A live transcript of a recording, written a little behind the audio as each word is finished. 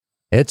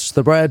It's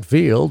the Brad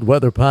Field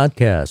Weather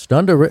Podcast,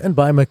 underwritten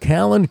by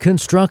McAllen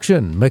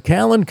Construction.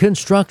 McAllen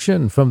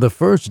Construction, from the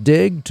first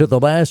dig to the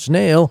last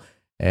nail.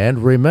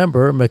 And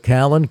remember,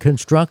 McAllen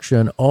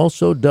Construction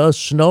also does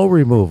snow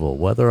removal,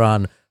 whether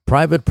on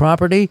private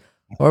property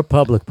or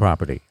public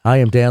property. I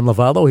am Dan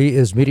Lavallo. He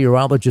is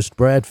meteorologist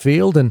Brad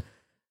Field, and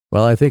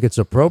well, I think it's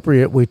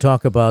appropriate we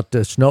talk about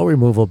snow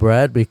removal,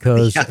 Brad,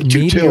 because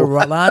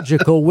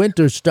meteorological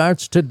winter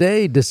starts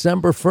today,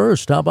 December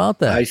 1st. How about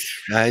that?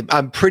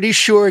 I'm pretty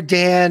sure,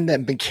 Dan,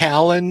 that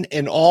McAllen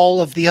and all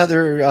of the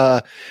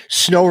other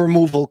snow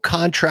removal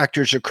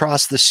contractors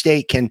across the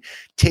state can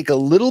take a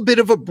little bit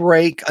of a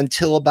break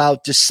until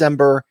about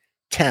December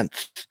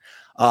 10th.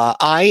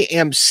 I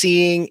am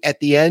seeing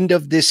at the end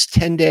of this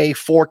 10-day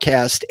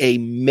forecast a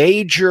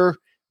major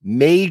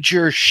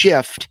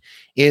shift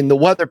in the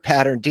weather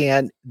pattern,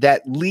 Dan,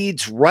 that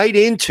leads right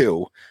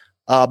into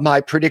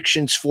my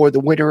predictions for the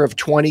winter of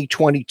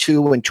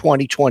 2022 and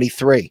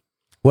 2023.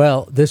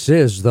 Well, this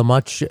is the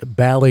much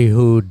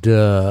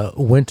ballyhooed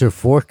winter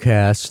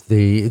forecast,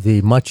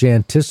 the much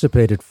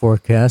anticipated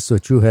forecast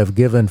that you have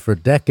given for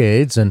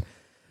decades. And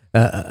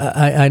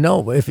I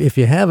know if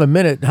you have a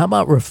minute, how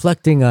about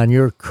reflecting on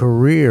your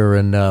career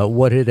and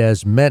what it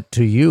has meant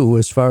to you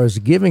as far as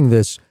giving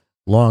this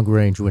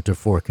long-range winter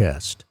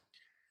forecast?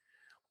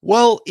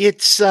 Well,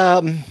 it's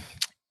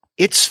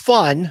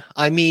fun.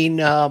 I mean,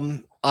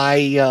 I'm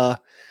a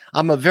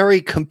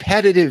very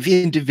competitive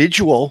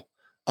individual.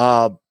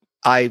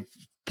 I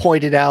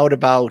pointed out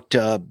about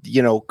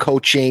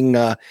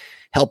coaching,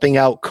 helping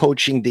out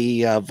coaching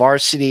the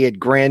varsity at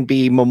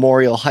Granby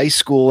Memorial High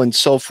School and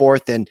so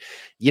forth, and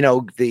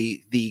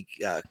the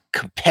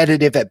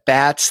competitive at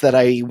bats that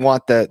I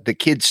want the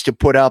kids to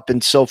put up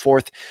and so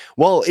forth.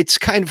 Well, it's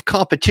kind of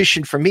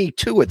competition for me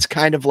too. It's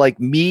kind of like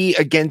me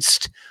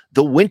against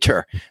the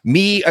winter,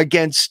 me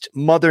against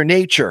Mother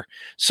Nature.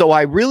 So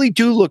I really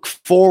do look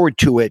forward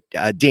to it,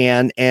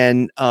 Dan.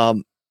 And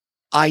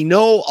I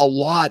know a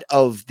lot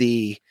of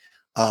the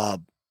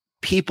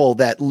people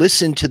that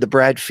listen to the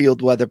Brad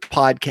Field Weather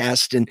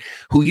Podcast and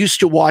who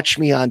used to watch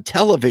me on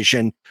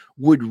television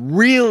would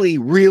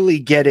really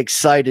get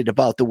excited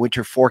about the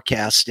winter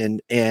forecast.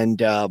 And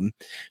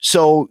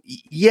so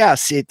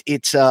yes,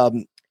 it's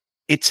an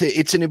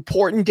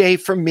important day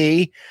for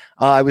me.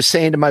 I was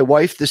saying to my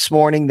wife this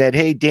morning that,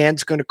 hey,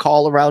 Dan's going to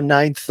call around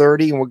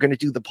 9:30 and we're going to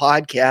do the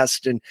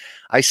podcast. And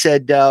I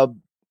said,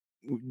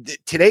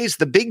 today's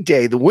the big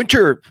day, the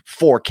winter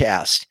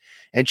forecast.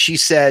 And she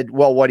said,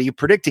 well, what are you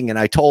predicting? And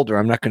I told her,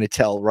 I'm not going to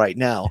tell right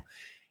now.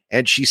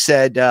 And she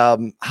said,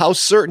 how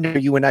certain are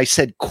you? And I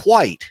said,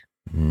 quite.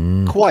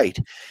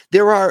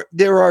 There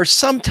are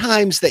some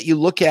times that you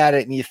look at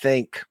it and you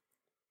think,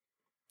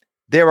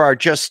 there are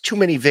just too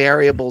many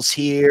variables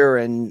here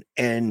and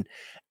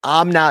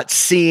I'm not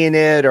seeing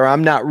it or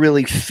I'm not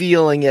really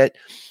feeling it.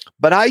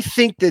 But I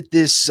think that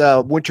this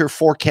winter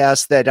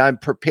forecast that I'm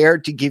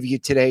prepared to give you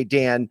today,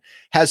 Dan,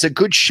 has a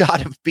good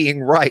shot of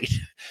being right.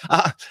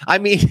 I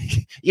mean,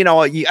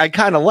 I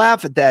kind of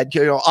laugh at that.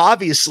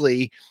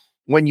 Obviously,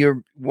 when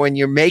you're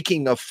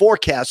making a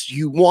forecast,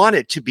 you want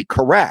it to be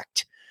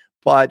correct.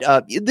 But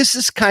this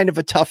is kind of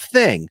a tough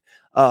thing.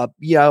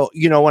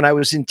 When I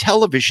was in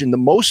television, the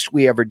most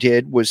we ever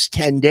did was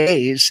 10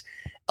 days,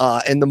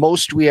 and the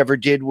most we ever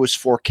did was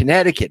for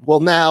Connecticut.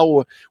 Well,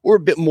 now we're a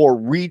bit more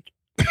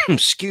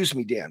excuse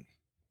me, Dan.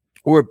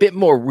 We're a bit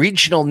more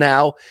regional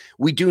now.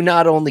 We do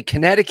not only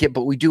Connecticut,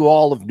 but we do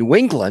all of New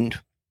England.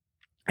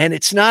 And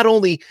it's not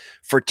only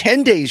for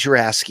 10 days you're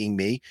asking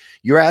me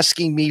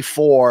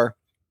for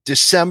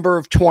December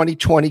of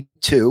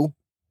 2022,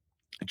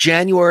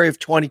 January of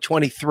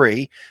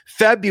 2023,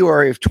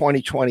 February of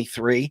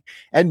 2023,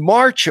 and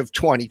March of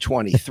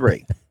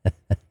 2023.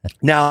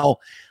 Now,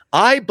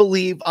 I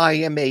believe I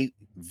am a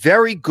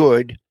very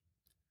good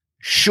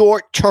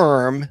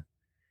short-term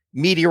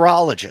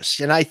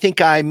meteorologist, and I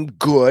think I'm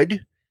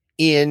good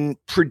in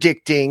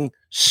predicting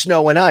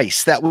snow and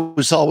ice. That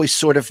was always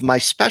sort of my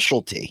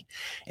specialty,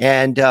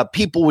 and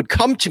people would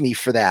come to me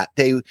for that.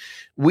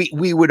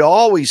 We would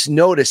always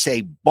notice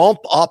a bump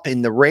up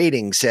in the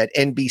ratings at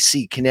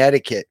NBC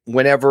Connecticut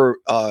whenever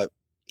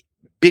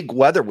big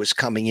weather was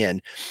coming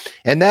in,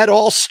 and that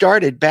all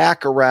started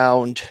back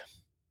around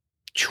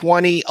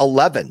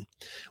 2011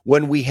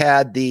 when we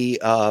had the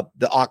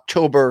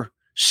October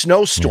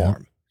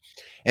snowstorm. Yeah.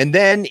 And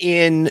then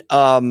in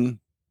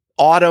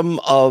autumn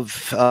of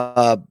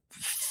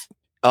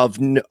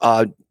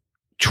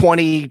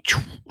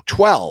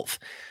 2012,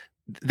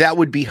 that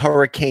would be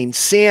Hurricane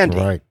Sandy.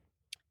 Right.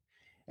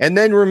 And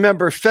then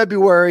remember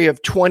February of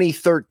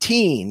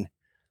 2013,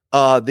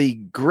 the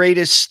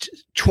greatest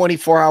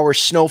 24-hour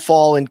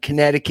snowfall in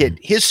Connecticut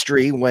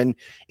history, when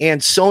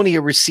Ansonia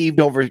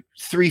received over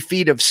 3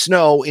 feet of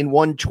snow in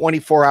one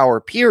 24-hour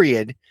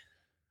period.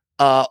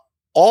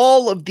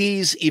 All of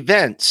these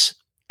events,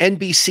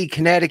 NBC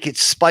Connecticut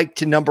spiked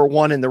to number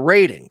one in the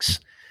ratings.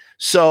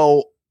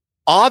 So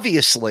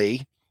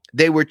obviously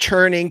they were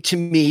turning to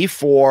me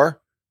for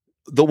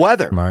the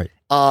weather, right,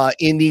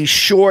 in these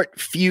short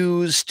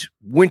fused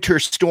winter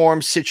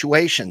storm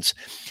situations.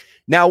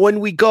 Now, when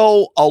we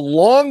go a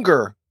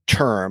longer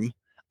term,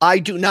 I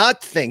do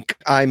not think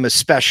I'm a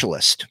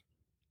specialist,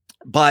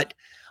 but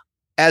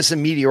as a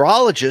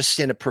meteorologist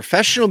and a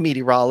professional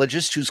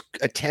meteorologist who's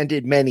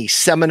attended many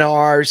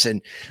seminars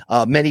and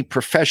many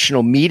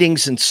professional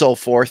meetings and so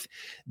forth,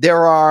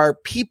 there are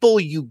people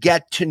you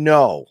get to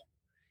know.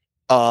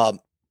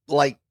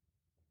 Like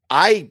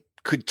I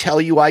could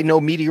tell you I know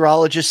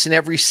meteorologists in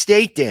every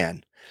state,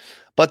 Dan,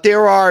 but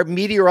there are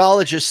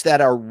meteorologists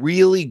that are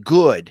really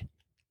good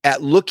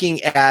at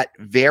looking at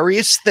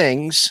various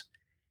things,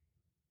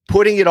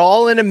 putting it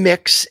all in a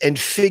mix and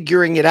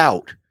figuring it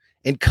out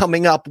and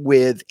coming up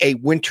with a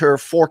winter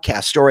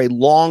forecast or a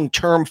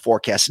long-term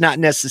forecast, not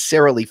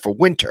necessarily for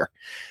winter,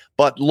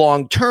 but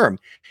long-term.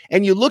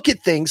 And you look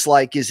at things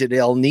like, is it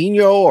El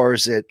Nino or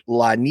is it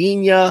La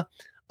Nina?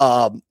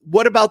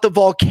 What about the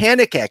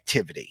volcanic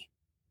activity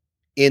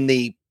in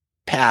the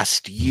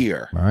past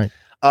year? All right.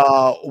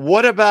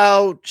 What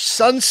about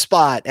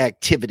sunspot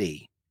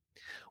activity?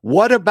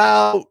 What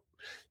about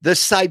the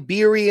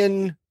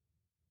Siberian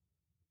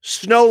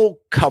snow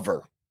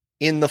cover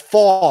in the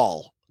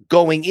fall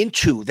going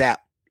into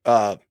that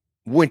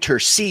winter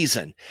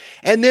season?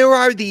 And there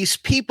are these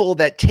people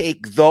that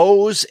take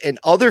those and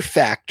other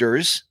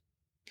factors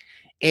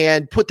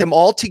and put them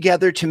all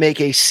together to make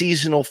a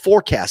seasonal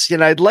forecast.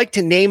 And I'd like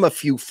to name a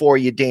few for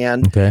you,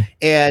 Dan. Okay.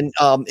 And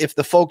if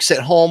the folks at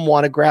home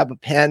want to grab a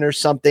pen or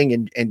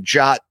something and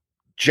jot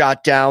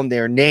down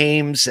their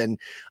names and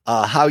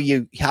how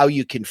you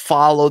can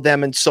follow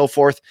them and so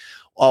forth.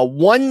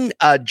 One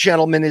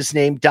gentleman is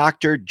named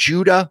Dr.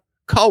 Judah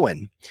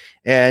Cohen,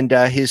 and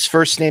his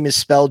first name is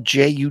spelled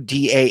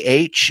Judah,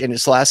 and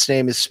his last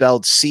name is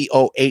spelled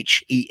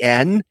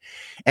Cohen.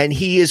 And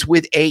he is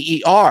with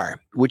AER,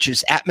 which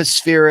is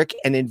Atmospheric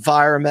and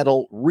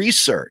Environmental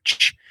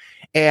Research.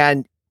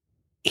 And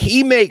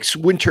he makes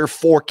winter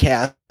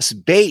forecasts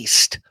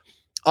based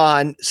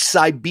on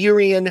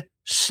Siberian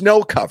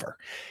snow cover.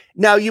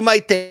 Now, you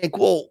might think,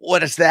 well, what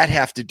does that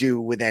have to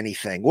do with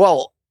anything?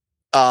 Well,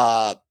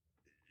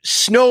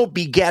 snow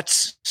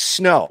begets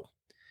snow.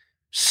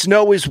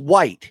 Snow is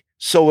white,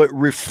 so it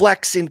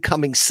reflects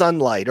incoming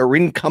sunlight or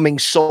incoming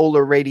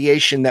solar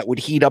radiation that would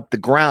heat up the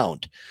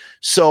ground.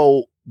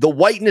 So the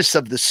whiteness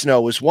of the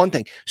snow is one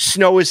thing.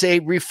 Snow is a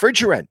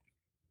refrigerant.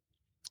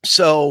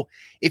 So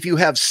if you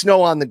have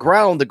snow on the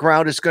ground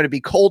is going to be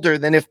colder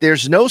than if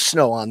there's no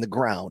snow on the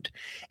ground.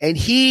 And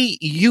he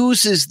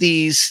uses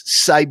these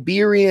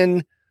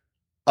Siberian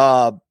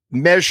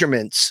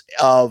measurements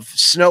of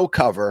snow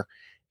cover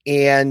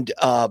and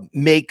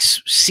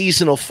makes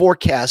seasonal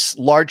forecasts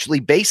largely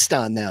based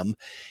on them.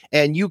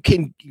 And you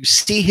can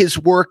see his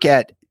work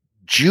at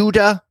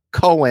Judah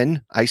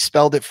Cohen. I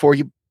spelled it for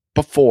you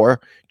before,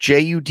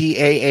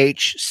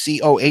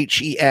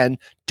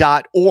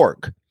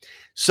 JUDAHCOHEN.org.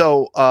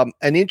 So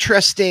an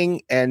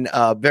interesting and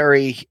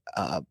very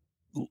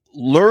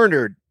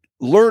learned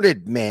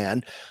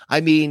man.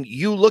 I mean,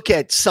 you look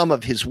at some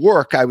of his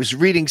work. I was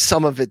reading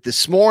some of it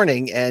this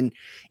morning, and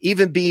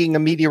even being a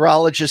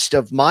meteorologist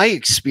of my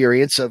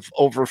experience of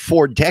over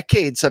 4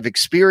 decades of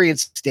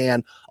experience,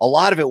 Dan, a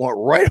lot of it went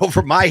right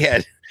over my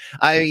head.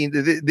 I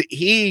mean,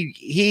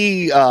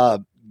 he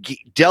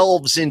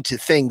delves into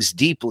things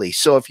deeply.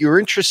 So if you're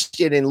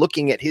interested in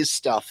looking at his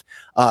stuff,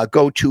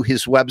 go to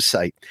his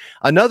website.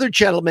 Another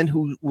gentleman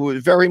who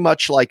very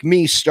much like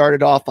me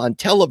started off on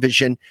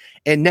television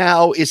and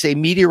now is a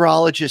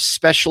meteorologist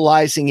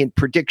specializing in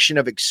prediction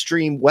of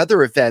extreme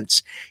weather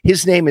events.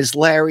 His name is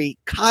Larry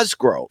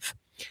Cosgrove.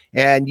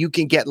 And you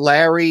can get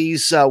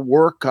Larry's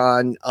work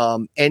on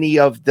any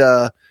of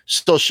the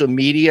social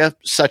media,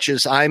 such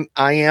as I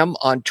am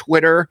on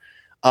Twitter.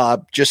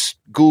 Just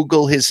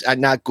Google his,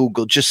 not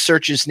Google, just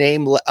search his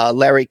name,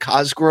 Larry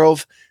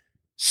Cosgrove.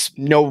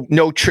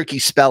 No tricky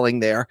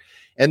spelling there.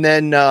 And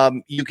then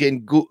you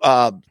can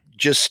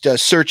just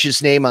search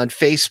his name on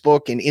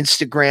Facebook and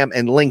Instagram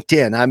and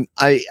LinkedIn.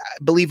 I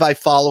believe I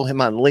follow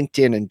him on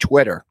LinkedIn and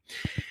Twitter.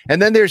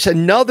 And then there's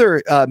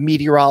another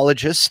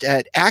meteorologist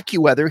at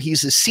AccuWeather.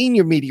 He's a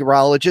senior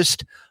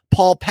meteorologist,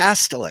 Paul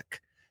Pastelik,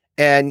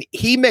 and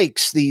he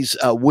makes these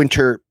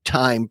winter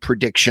time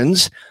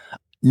predictions.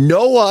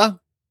 NOAA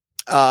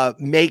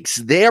makes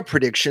their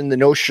prediction,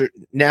 the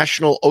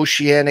National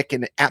Oceanic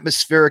and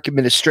Atmospheric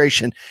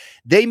Administration.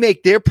 They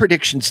make their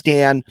predictions,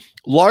 Dan,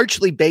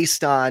 largely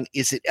based on,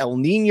 is it El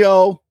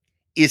Nino,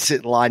 is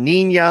it La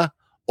Nina,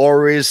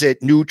 or is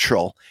it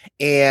neutral?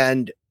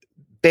 And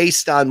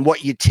based on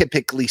what you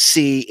typically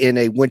see in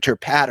a winter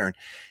pattern.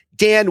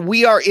 Dan,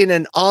 we are in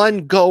an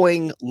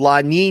ongoing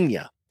La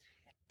Nina.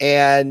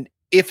 And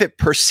if it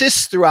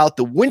persists throughout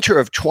the winter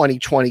of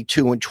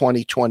 2022 and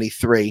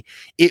 2023,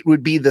 it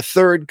would be the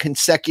third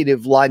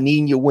consecutive La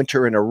Nina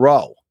winter in a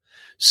row.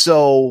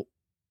 So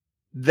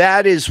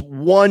that is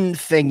one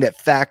thing that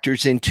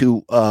factors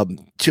into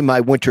to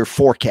my winter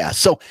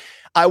forecast. So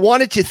I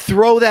wanted to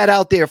throw that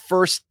out there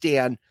first,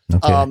 Dan.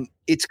 Okay.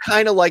 It's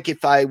kind of like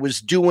if I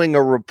was doing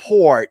a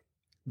report,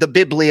 the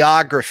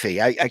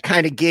bibliography. I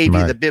kind of gave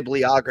you the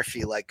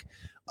bibliography, like,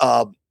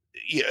 and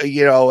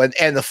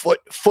the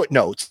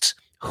footnotes.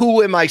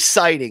 who am I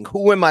citing?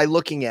 Who am I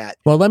looking at?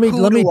 Well, let me I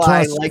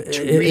toss like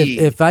to read?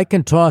 if I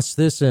can toss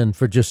this in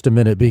for just a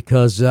minute,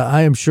 because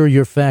I am sure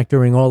you're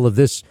factoring all of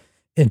this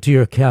into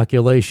your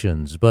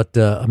calculations. But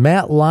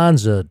Matt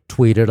Lanza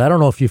tweeted, I don't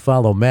know if you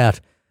follow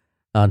Matt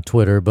on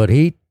Twitter, but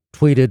he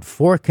tweeted,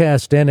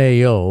 forecast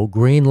NAO,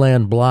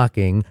 Greenland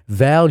blocking,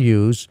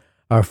 values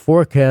are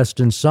forecast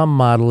in some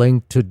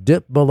modeling to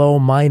dip below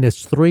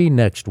 -3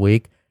 next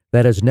week.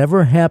 That has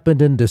never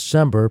happened in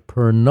December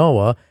per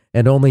NOAA,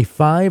 and only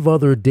 5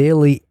 other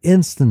daily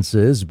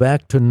instances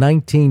back to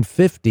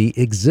 1950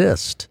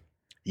 exist.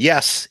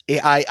 Yes,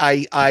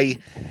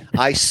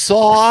 I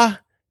saw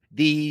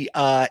the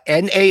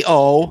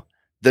NAO,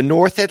 the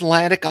North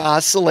Atlantic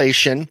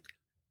Oscillation,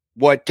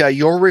 what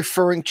you're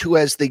referring to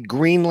as the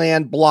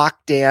Greenland block,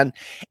 Dan,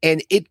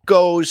 and it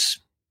goes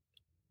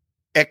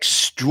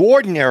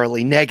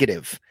extraordinarily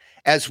negative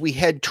as we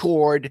head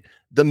toward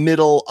the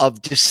middle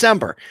of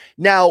December.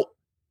 Now,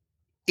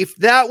 if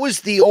that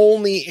was the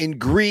only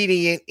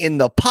ingredient in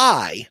the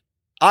pie,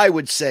 I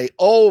would say,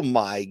 oh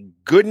my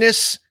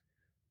goodness,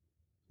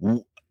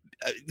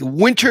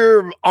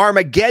 winter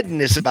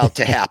Armageddon is about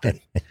to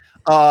happen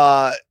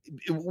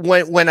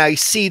when I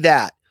see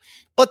that.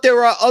 But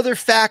there are other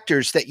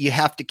factors that you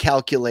have to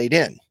calculate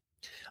in.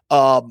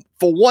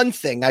 For one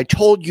thing, I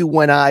told you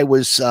when I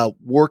was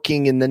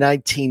working in the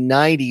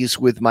 1990s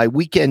with my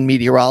weekend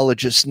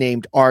meteorologist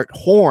named Art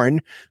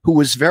Horn, who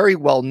was very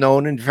well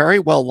known and very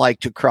well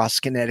liked across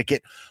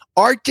Connecticut.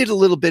 Art did a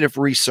little bit of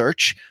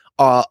research.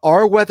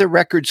 Our weather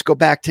records go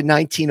back to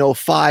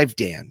 1905,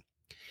 Dan.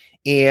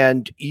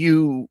 And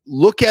you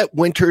look at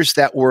winters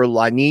that were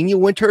La Nina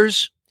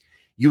winters,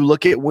 you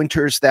look at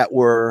winters that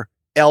were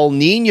El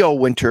Nino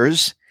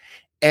winters,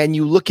 and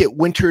you look at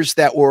winters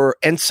that were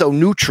ENSO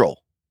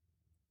neutral.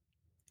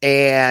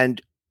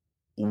 And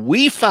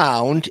we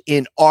found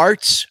in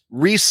Art's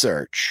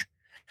research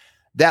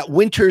that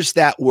winters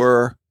that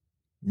were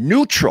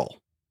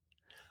neutral,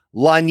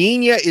 La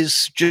Nina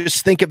is,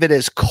 just think of it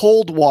as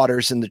cold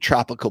waters in the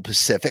tropical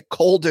Pacific,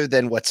 colder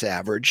than what's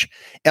average.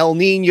 El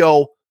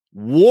Nino,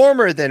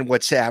 warmer than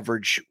what's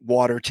average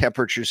water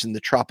temperatures in the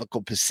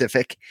tropical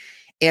Pacific.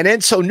 And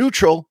ENSO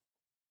neutral,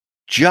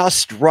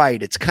 just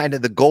right. It's kind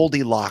of the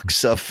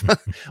Goldilocks of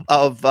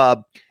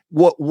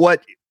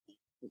what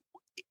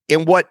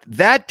and what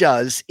that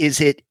does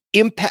is it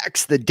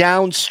impacts the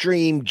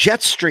downstream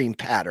jet stream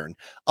pattern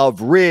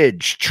of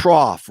ridge,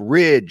 trough,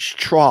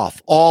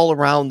 all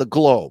around the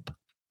globe.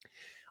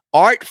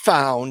 Art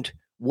found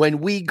when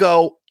we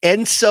go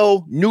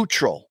ENSO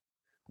neutral,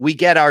 we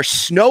get our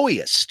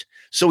snowiest.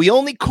 So we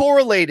only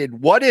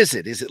correlated, what is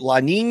it? Is it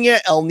La Nina,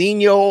 El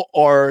Nino,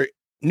 or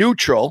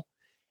neutral?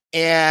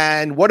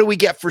 And what do we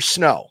get for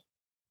snow?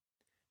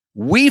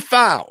 We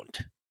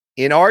found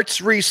in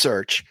Art's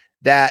research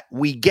that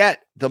we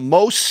get the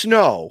most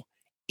snow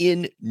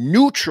in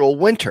neutral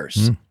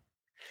winters.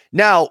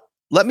 Now,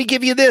 let me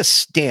give you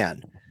this,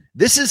 Dan.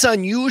 This is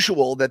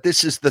unusual that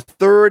this is the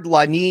third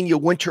La Nina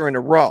winter in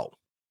a row.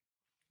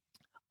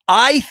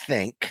 I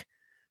think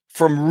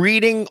from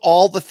reading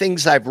all the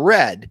things I've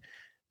read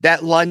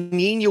that La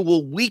Nina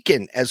will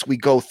weaken as we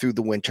go through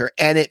the winter,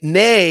 and it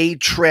may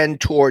trend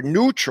toward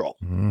neutral.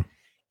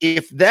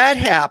 If that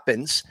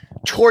happens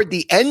toward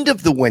the end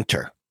of the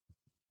winter,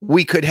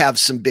 we could have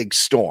some big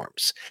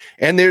storms.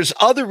 And there's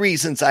other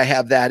reasons I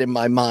have that in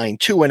my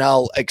mind too, and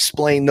I'll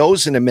explain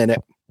those in a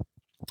minute.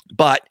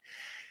 But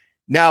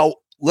now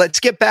let's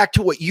get back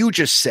to what you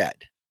just said,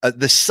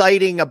 the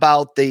citing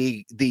about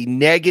the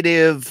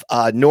negative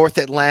North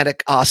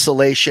Atlantic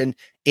Oscillation,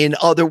 in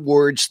other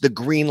words, the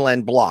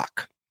Greenland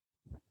block.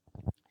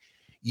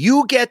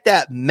 You get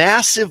that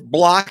massive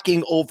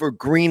blocking over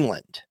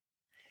Greenland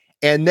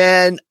and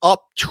then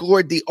up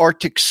toward the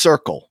Arctic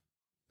Circle.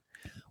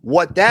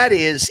 What that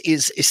is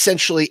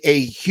essentially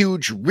a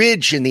huge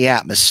ridge in the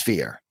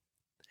atmosphere.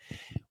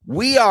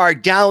 We are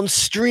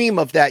downstream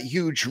of that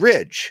huge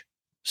ridge.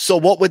 So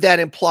what would that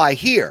imply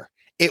here?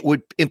 It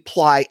would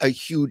imply a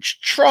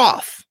huge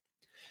trough.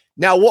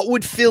 Now, what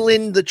would fill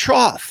in the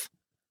trough?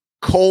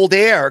 Cold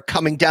air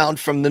coming down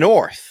from the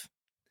north.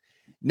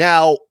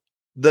 Now,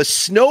 the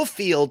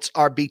snowfields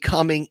are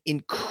becoming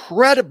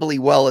incredibly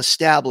well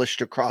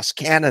established across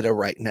Canada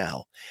right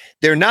now.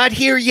 They're not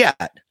here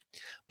yet.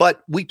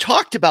 But we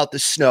talked about the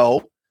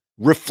snow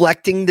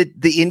reflecting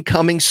the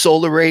incoming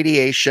solar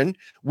radiation.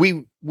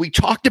 We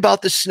talked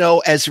about the snow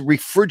as a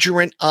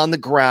refrigerant on the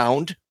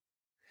ground,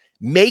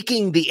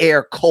 making the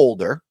air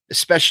colder,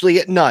 especially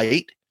at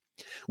night,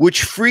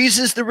 which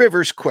freezes the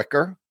rivers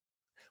quicker.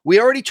 We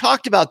already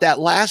talked about that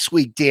last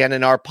week, Dan,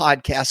 in our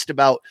podcast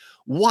about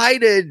why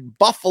did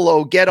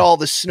Buffalo get all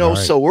the snow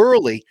so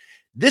early?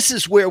 This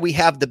is where we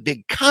have the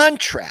big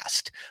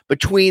contrast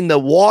between the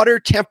water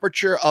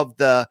temperature of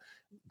the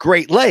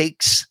Great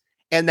Lakes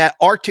and that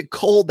Arctic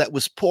cold that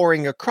was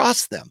pouring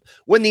across them.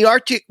 When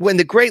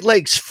the Great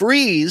Lakes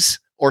freeze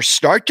or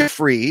start to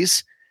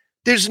freeze,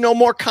 there's no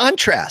more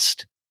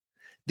contrast.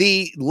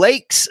 The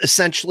lakes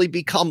essentially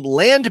become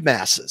land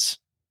masses.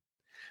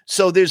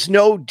 So there's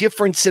no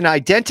difference in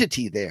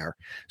identity there.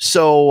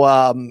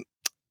 So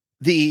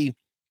the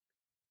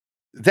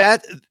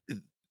that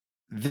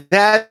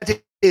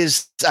that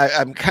is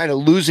I'm kind of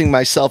losing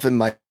myself in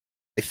my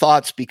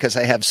thoughts because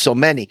I have so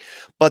many.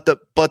 But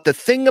the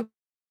thing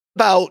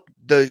about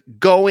the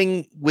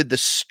going with the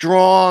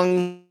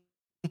strong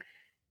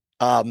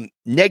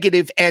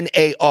negative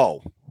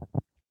NaO,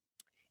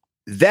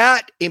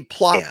 that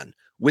implies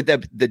with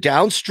the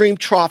downstream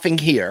troughing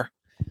here,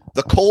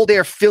 the cold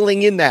air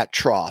filling in that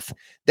trough,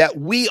 that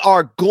we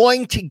are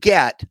going to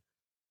get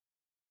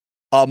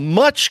a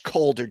much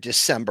colder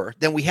December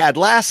than we had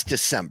last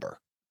December.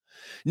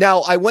 Now,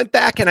 I went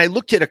back and I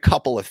looked at a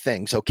couple of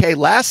things, okay?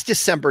 Last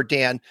December,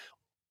 Dan,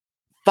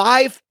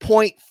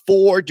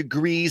 5.4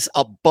 degrees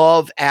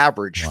above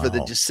average for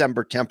the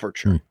December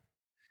temperature.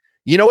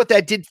 You know what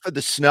that did for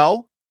the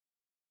snow?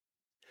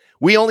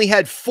 We only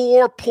had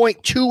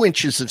 4.2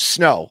 inches of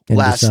snow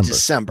last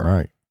December.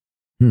 Right.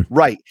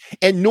 Right.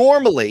 And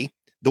normally,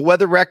 the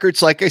weather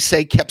records, like I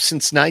say, kept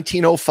since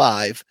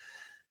 1905,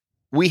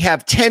 we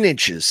have 10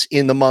 inches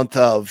in the month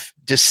of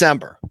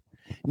December.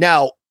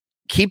 Now,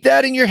 keep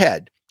that in your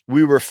head.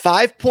 We were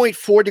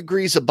 5.4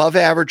 degrees above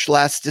average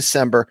last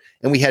December,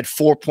 and we had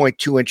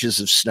 4.2 inches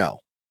of snow.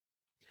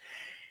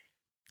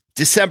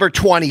 December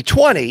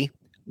 2020,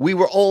 we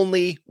were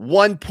only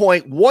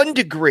 1.1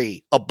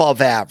 degree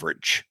above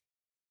average,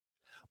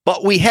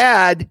 but we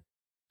had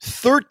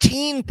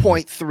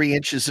 13.3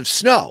 inches of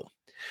snow.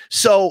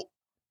 So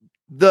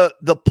the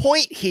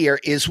point here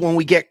is when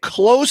we get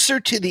closer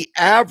to the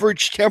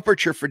average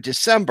temperature for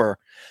December,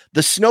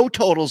 the snow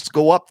totals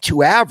go up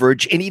to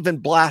average and even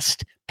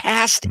blast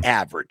past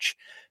average.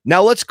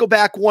 Now let's go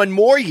back one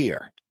more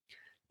year.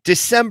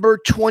 December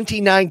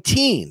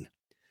 2019,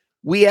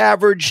 we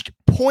averaged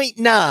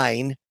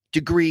 0.9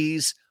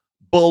 degrees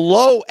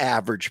below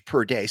average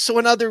per day. So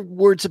in other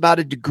words, about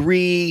a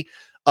degree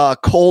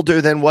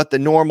colder than what the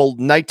normal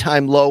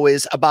nighttime low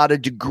is, about a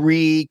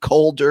degree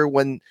colder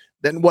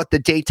than what the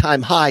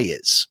daytime high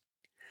is.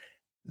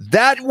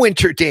 That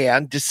winter,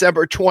 Dan,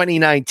 December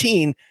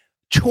 2019,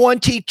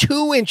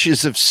 22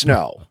 inches of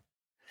snow.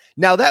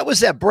 Now, that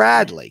was at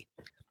Bradley.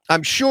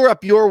 I'm sure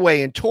up your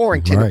way in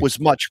Torrington, It was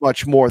much,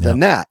 much more than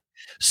that.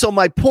 So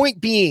my point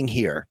being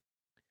here,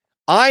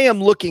 I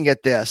am looking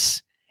at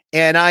this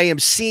and I am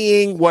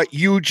seeing what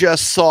you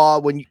just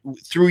saw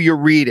through your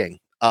reading.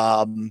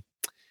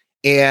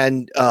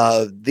 In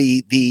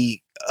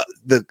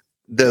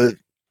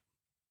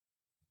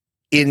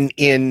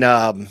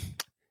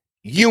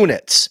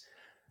units,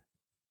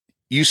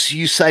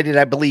 you cited,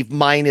 I believe,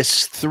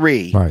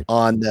 -3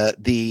 on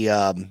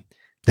the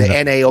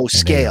NaO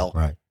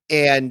scale,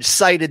 and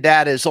cited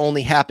that as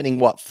only happening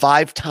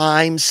 5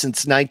 times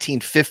since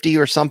 1950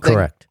 or something.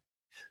 Correct.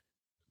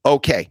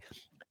 Okay,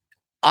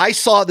 I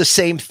saw the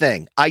same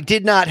thing. I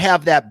did not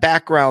have that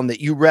background that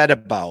you read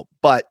about,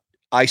 but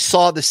I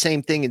saw the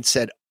same thing and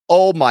said,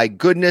 oh my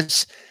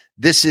goodness,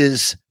 this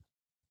is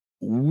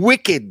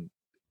wicked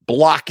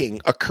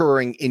blocking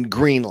occurring in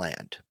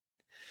Greenland,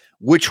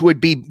 which would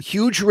be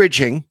huge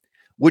ridging,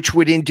 which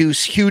would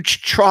induce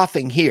huge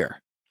troughing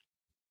here.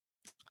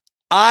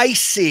 I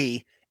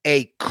see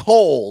a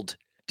cold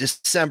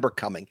December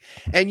coming.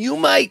 And you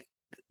might,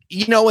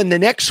 in the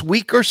next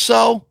week or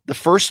so, the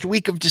first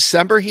week of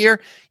December here,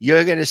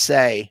 you're going to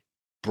say,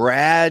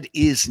 Brad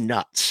is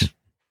nuts.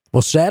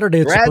 Well,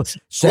 Saturday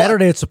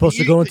it's supposed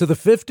to go into the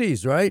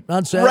 50s, right?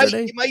 On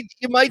Saturday, right?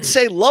 You might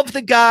say love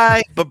the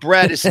guy, but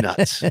Brad is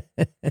nuts.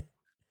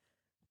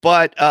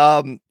 But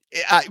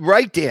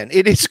right, Dan,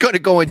 it is going to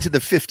go into the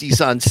 50s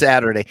on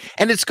Saturday,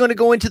 and it's going to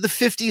go into the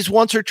 50s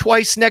once or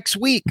twice next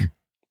week.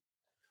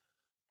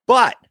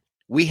 But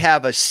we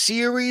have a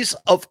series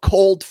of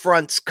cold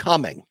fronts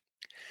coming.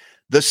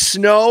 The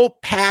snow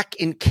pack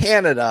in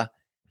Canada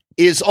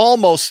is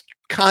almost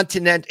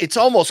it's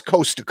almost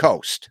coast to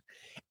coast.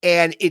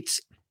 And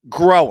it's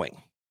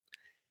growing.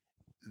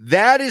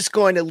 That is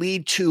going to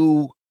lead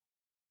to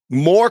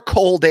more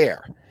cold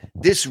air.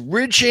 This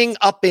ridging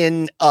up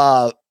in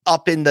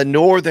the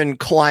northern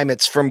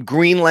climates from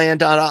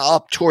Greenland on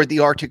up toward the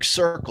Arctic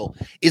Circle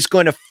is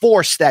going to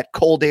force that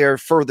cold air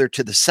further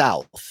to the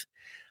south.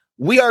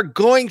 We are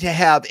going to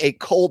have a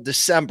cold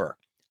December.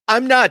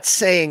 I'm not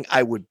saying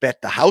I would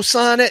bet the house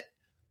on it,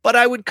 but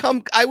I would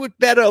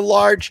bet a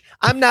large.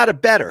 I'm not a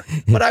bettor,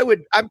 but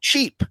I'm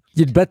cheap.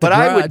 You'd bet the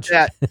garage. I would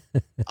bet.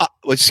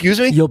 Excuse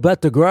me? You'll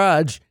bet the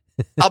garage.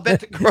 I'll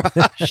bet the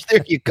garage.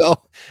 There you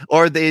go.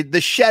 Or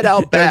the shed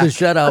out back. The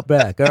shed out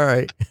back. All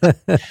right.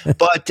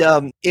 But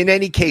in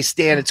any case,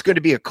 Dan, it's going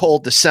to be a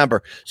cold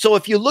December. So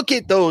if you look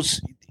at those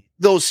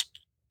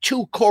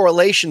two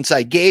correlations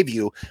I gave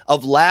you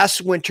of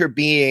last winter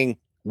being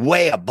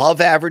way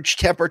above average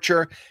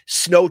temperature,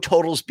 snow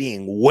totals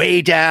being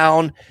way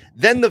down,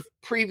 then the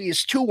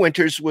previous 2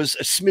 winters was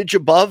a smidge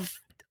above,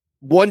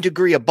 1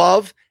 degree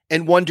above,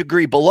 and 1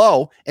 degree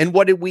below. And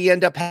what did we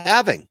end up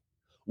having?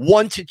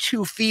 1 to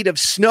 2 feet of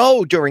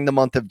snow during the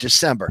month of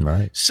December.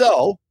 Right.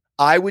 So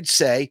I would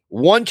say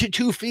 1 to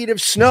 2 feet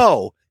of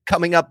snow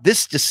coming up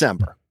this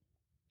December.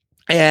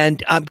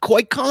 And I'm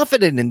quite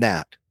confident in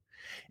that.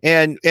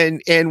 And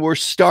we're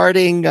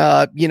starting,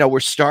 we're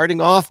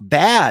starting off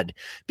bad,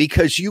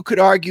 because you could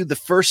argue the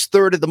first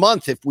third of the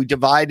month, if we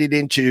divide it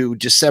into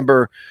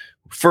December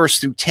 1st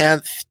through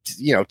 10th,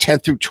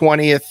 10th through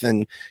 20th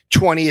and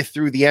 20th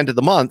through the end of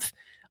the month,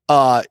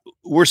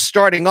 we're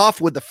starting off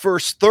with the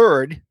first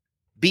third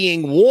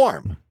being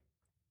warm.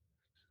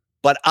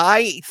 But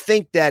I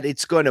think that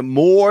it's going to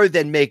more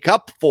than make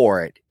up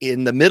for it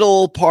in the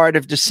middle part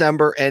of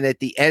December and at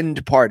the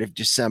end part of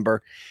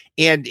December.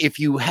 And if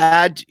you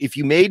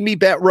made me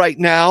bet right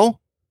now,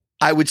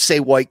 I would say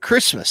White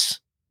Christmas.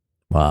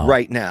 Wow.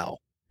 Right now.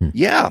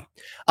 Yeah.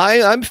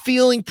 I'm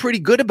feeling pretty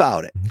good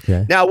about it.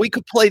 Okay. Now, we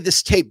could play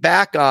this tape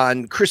back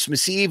on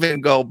Christmas Eve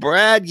and go,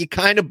 Brad, you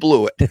kind of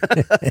blew it.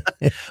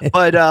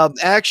 But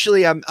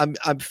actually,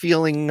 I'm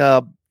feeling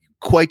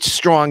quite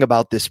strong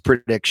about this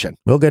prediction.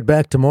 We'll get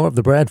back to more of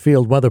the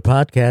Bradfield Weather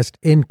Podcast,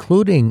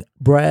 including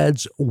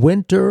Brad's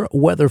winter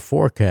weather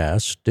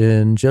forecast,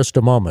 in just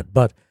a moment.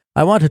 But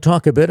I want to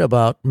talk a bit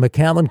about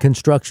McAllen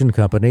Construction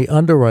Company,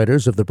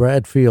 underwriters of the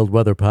Bradfield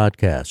Weather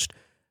Podcast.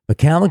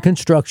 McAllen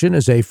Construction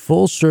is a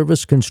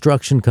full-service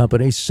construction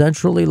company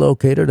centrally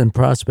located in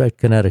Prospect,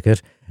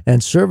 Connecticut,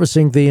 and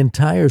servicing the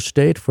entire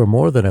state for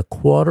more than a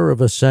quarter of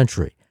a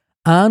century.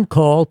 On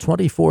call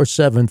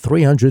 24/7,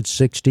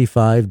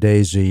 365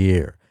 days a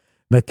year.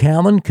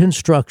 McAllen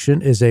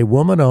Construction is a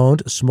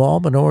woman-owned small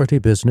minority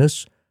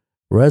business,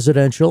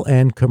 residential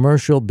and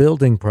commercial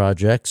building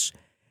projects,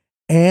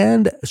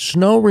 and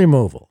snow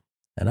removal.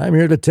 And I'm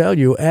here to tell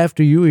you,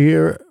 after you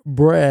hear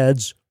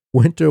Brad's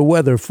winter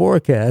weather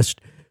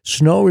forecast,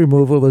 snow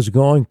removal is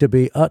going to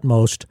be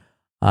utmost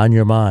on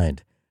your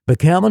mind.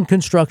 McAllen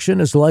Construction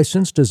is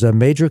licensed as a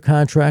major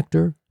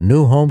contractor,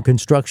 new home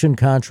construction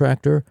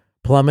contractor,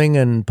 plumbing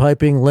and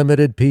piping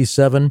limited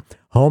P7,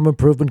 home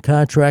improvement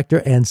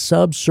contractor, and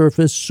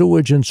subsurface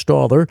sewage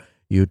installer,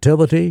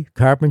 utility,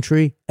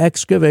 carpentry,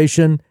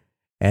 excavation,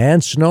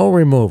 and snow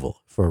removal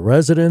for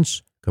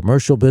residents,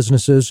 commercial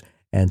businesses,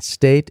 and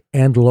state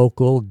and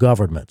local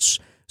governments.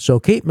 So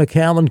keep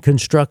McAllen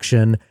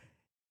Construction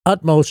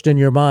utmost in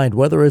your mind,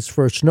 whether it's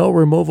for snow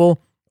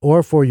removal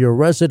or for your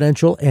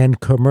residential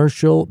and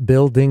commercial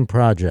building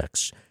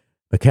projects.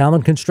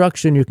 McAllen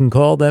Construction, you can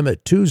call them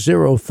at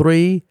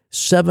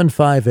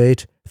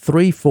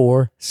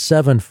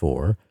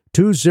 203-758-3474,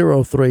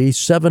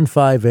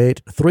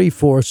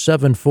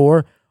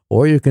 203-758-3474,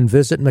 or you can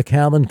visit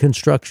McAllen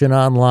Construction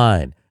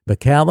online,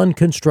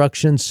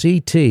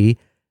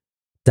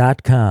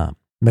 McAllenConstructionCT.com.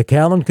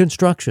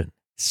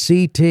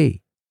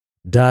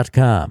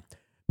 McAllenConstructionCT.com.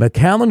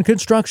 McAllen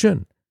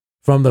Construction,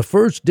 from the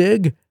first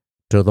dig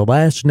to the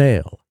last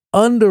nail.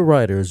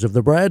 Underwriters of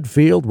the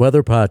Bradfield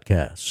Weather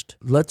Podcast.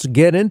 Let's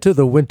get into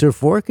the winter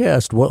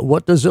forecast.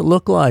 What does it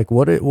look like?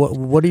 What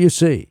do you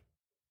see?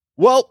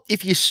 Well,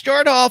 if you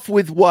start off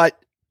with what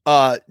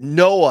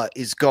NOAA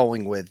is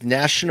going with,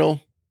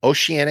 National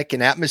Oceanic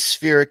and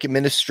Atmospheric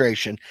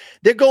Administration,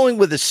 they're going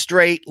with a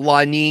straight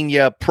La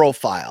Nina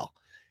profile.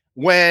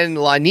 When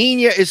La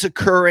Nina is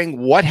occurring,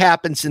 what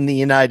happens in the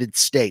United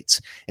States?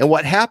 And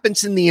what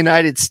happens in the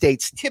United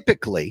States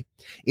typically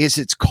is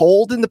it's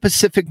cold in the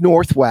Pacific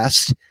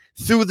Northwest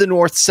through the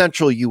north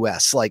central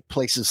U.S., like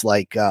places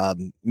like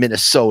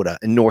Minnesota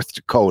and North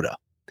Dakota.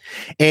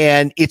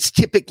 And it's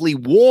typically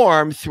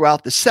warm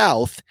throughout the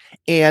South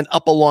and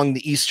up along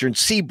the eastern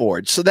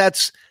seaboard. So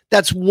that's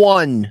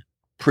one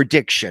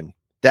prediction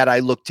that I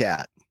looked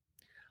at.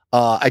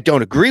 I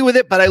don't agree with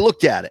it, but I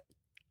looked at it.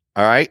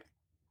 All right.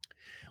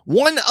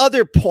 One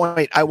other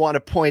point I want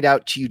to point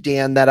out to you,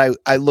 Dan, that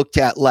I looked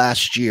at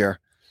last year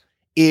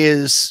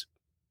is,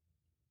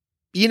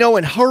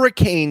 in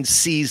hurricane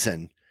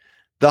season,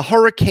 the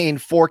hurricane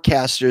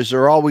forecasters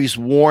are always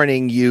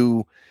warning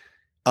you,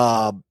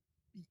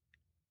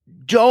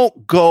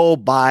 don't go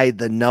by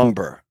the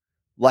number.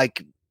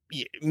 Like,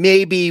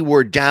 maybe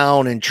we're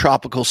down in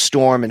tropical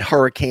storm and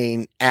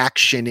hurricane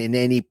action in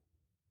any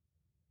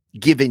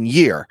given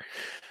year.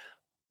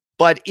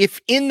 But if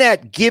in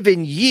that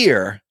given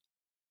year,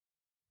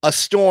 a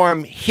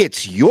storm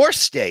hits your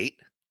state,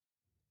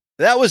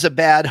 that was a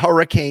bad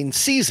hurricane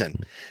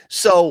season.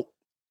 So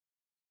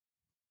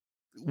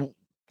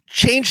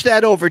change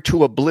that over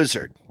to a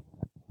blizzard.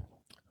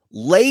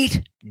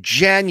 Late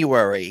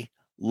January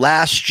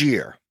last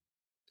year,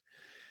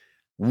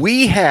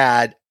 we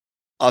had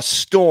a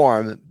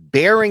storm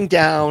bearing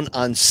down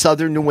on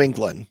southern New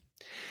England,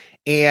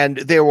 and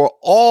there were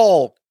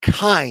all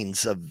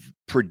kinds of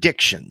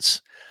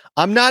predictions.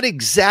 I'm not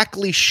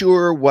exactly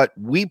sure what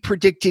we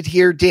predicted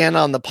here, Dan,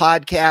 on the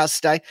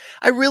podcast.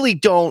 I really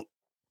don't,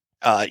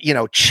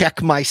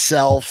 check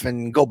myself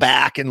and go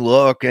back and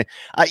look. You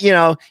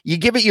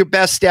give it your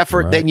best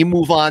effort, right. Then you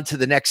move on to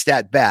the next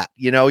at bat.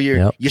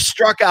 You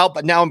struck out,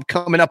 but now I'm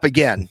coming up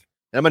again.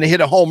 I'm going to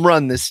hit a home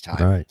run this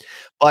time. Right.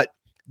 But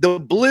the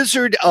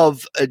blizzard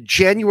of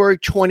January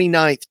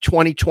 29th,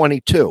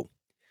 2022.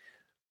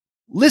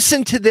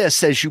 Listen to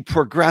this as you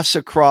progress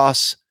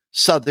across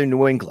southern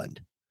New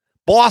England.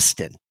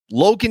 Boston,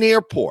 Logan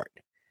Airport,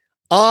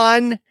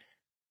 on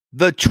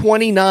the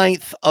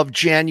 29th of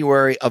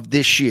January of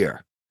this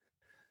year.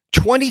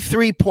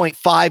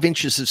 23.5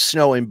 inches of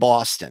snow in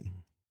Boston.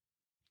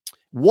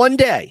 One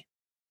day.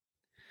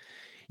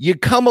 You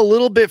come a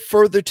little bit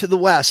further to the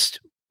west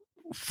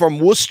from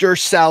Worcester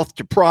south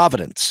to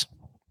Providence.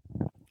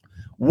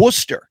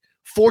 Worcester,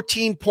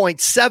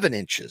 14.7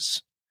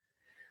 inches.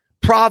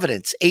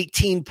 Providence,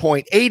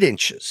 18.8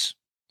 inches.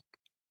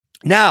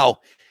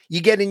 Now,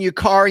 you get in your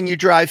car and you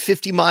drive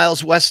 50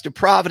 miles west of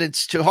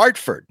Providence to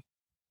Hartford,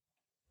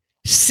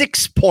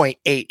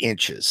 6.8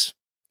 inches.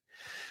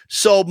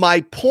 So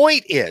my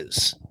point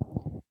is,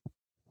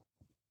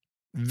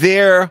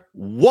 there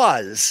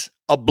was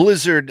a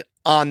blizzard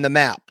on the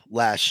map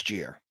last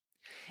year.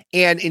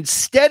 And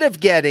instead of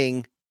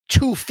getting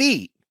 2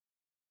 feet,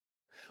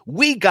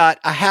 we got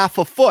a half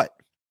a foot.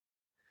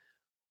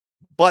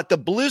 But the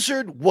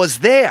blizzard was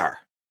there.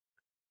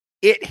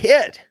 It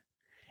hit.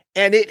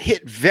 And it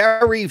hit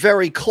very,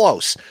 very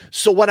close.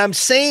 So what I'm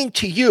saying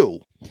to you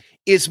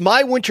is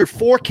my winter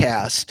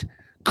forecast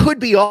could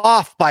be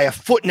off by a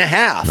foot and a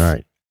half.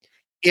 Right.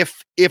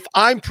 If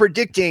I'm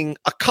predicting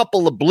a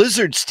couple of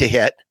blizzards to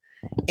hit,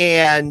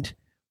 and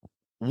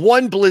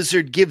one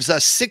blizzard gives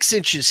us 6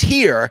 inches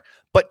here,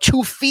 but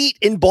 2 feet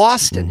in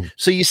Boston. Mm-hmm.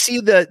 So you see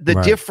the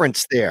right.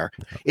 difference there.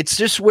 It's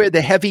just where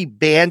the heavy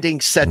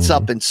banding sets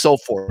mm-hmm. up and so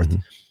forth.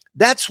 Mm-hmm.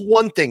 That's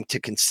one thing to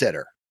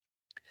consider.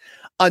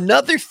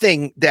 Another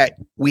thing that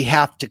we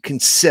have to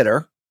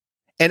consider,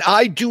 and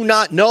I do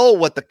not know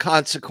what the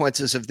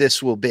consequences of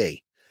this will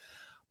be,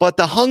 but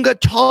the Hunga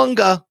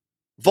Tonga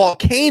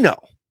volcano,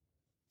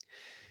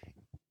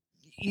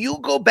 you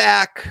go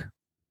back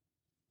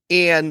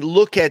and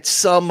look at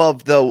some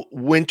of the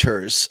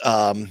winters,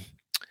 and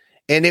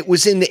it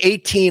was in the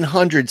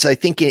 1800s, I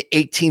think in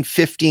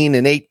 1815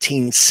 and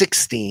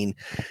 1816,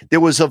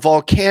 there was a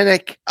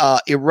volcanic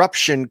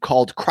eruption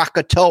called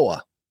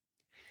Krakatoa.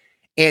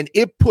 And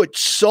it put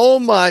so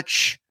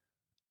much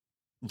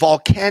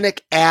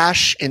volcanic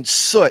ash and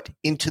soot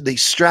into the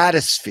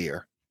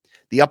stratosphere,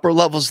 the upper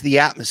levels of the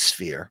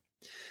atmosphere,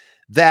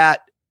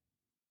 that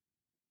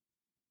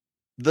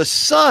the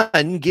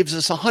sun gives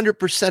us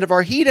 100% of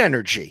our heat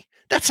energy.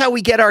 That's how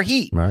we get our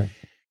heat. Right.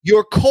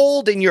 You're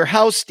cold in your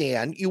house,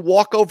 Dan. You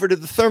walk over to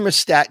the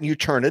thermostat and you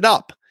turn it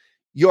up.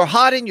 You're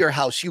hot in your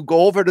house. You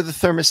go over to the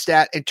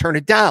thermostat and turn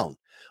it down.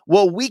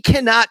 Well, we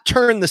cannot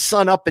turn the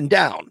sun up and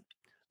down.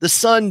 The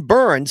sun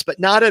burns, but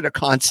not at a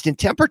constant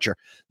temperature.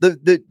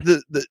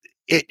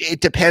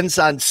 It depends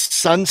on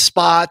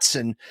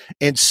sunspots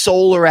and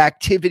solar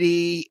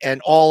activity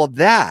and all of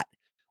that,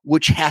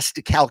 which has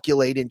to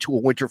calculate into a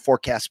winter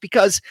forecast,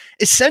 because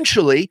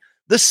essentially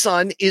the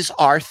sun is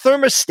our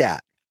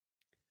thermostat.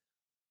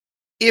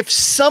 If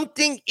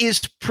something is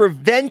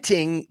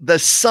preventing the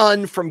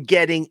sun from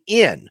getting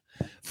in,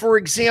 for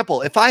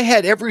example, if I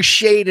had every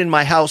shade in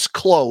my house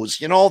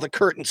closed and all the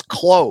curtains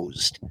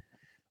closed,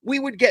 we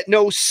would get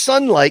no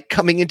sunlight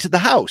coming into the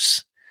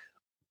house.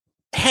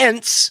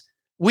 Hence,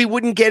 we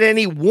wouldn't get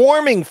any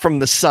warming from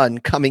the sun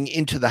coming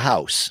into the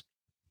house.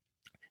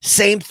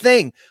 Same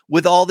thing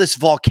with all this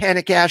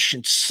volcanic ash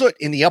and soot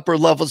in the upper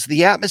levels of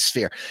the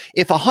atmosphere.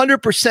 If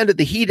 100% of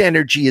the heat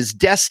energy is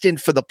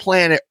destined for the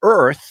planet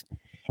Earth,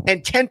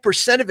 and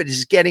 10% of it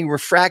is getting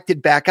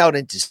refracted back out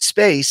into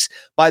space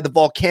by the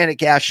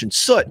volcanic ash and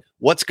soot,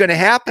 what's going to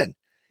happen?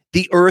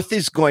 The Earth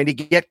is going to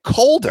get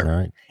colder.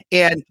 Right.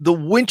 And the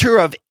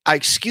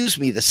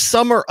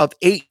summer of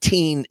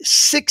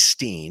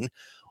 1816,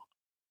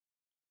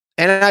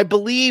 and I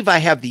believe I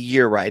have the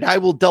year right. I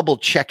will double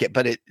check it,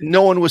 but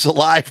no one was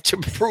alive to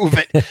prove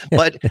it.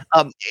 But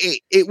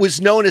it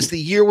was known as the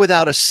year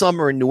without a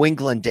summer in New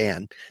England,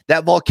 Dan.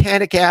 That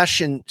volcanic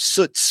ash and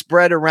soot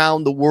spread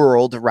around the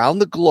world, around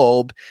the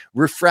globe,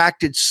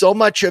 refracted so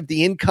much of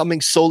the incoming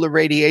solar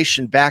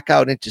radiation back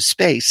out into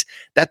space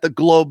that the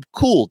globe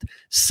cooled,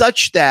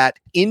 such that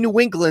in New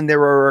England,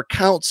 there are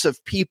accounts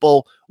of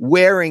people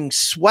wearing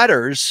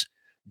sweaters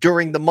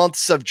during the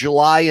months of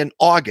July and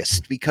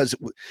August, because,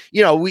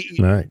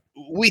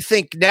 we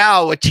think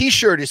now a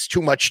t-shirt is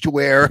too much to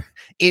wear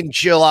in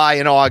July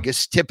and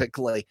August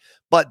typically,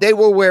 but they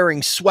were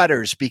wearing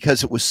sweaters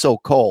because it was so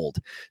cold.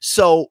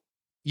 So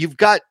you've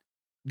got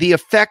the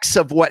effects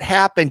of what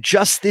happened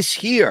just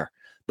this year,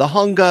 the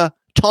Hunga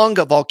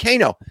Tonga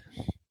volcano,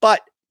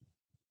 but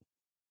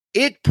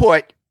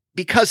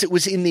because it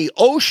was in the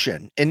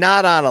ocean and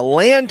not on a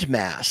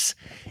landmass,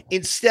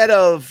 instead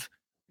of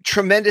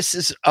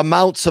tremendous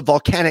amounts of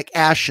volcanic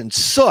ash and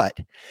soot,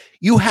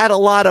 you had a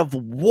lot of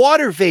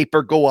water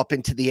vapor go up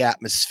into the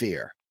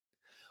atmosphere.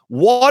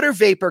 Water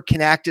vapor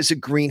can act as a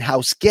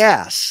greenhouse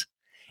gas,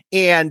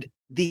 and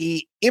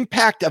the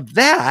impact of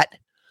that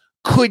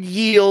could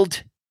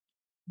yield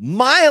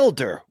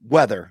milder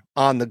weather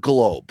on the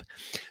globe.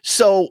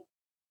 So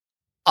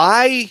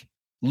I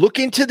look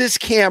into this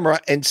camera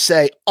and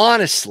say,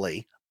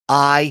 honestly,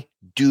 I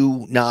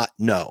do not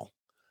know.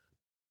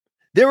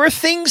 There are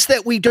things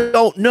that we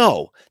don't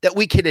know that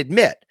we can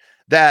admit.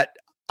 That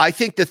I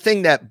think the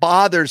thing that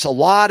bothers a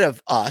lot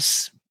of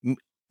us,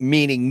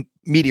 meaning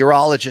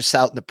meteorologists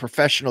out in the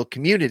professional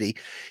community,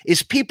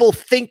 is people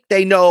think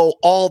they know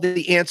all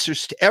the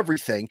answers to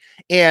everything.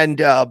 And,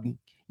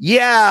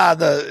 yeah,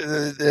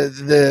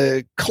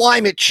 the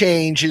climate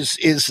change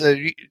is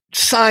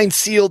signed,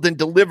 sealed, and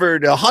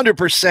delivered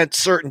 100%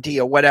 certainty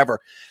or whatever.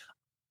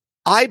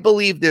 I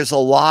believe there's a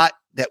lot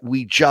that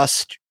we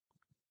just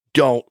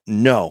don't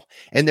know.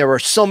 And there are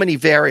so many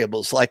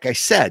variables. Like I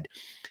said,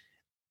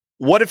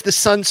 what if the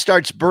sun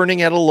starts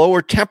burning at a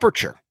lower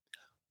temperature?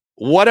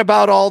 What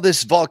about all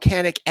this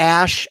volcanic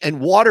ash and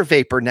water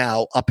vapor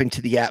now up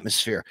into the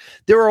atmosphere?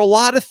 There are a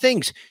lot of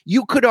things.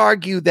 You could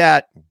argue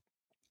that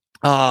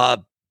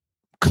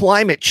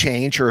climate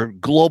change, or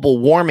global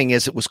warming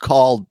as it was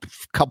called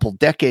a couple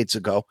decades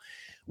ago,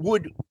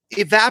 would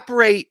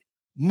evaporate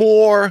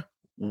more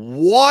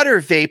water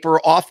vapor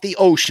off the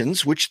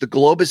oceans, which the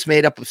globe is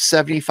made up of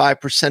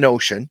 75%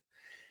 ocean,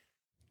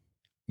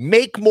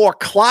 make more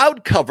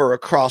cloud cover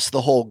across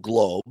the whole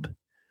globe,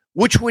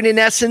 which would in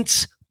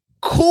essence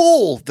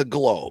cool the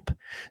globe.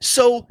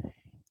 So,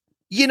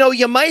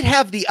 you might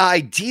have the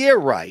idea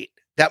right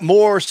that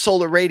more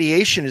solar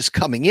radiation is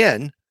coming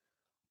in,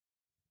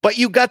 but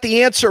you got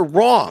the answer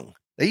wrong.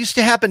 That used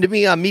to happen to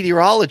me on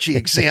meteorology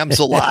exams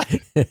a lot.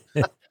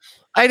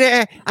 I'd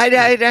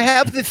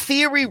have the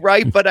theory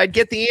right, but I'd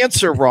get the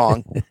answer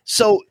wrong.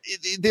 So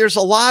there's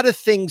a lot of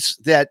things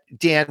that,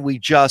 Dan, we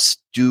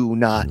just do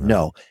not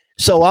know.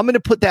 So I'm going to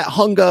put that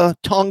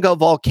Tonga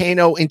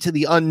volcano into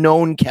the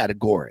unknown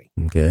category.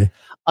 Okay.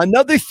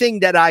 Another thing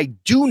that I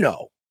do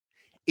know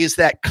is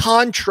that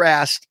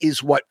contrast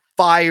is what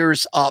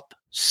fires up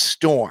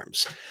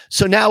storms.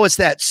 So now as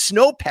that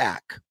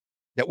snowpack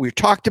that we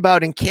talked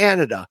about in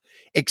Canada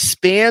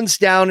expands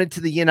down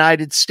into the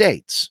United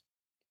States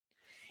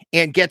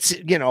and gets,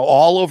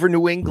 all over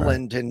New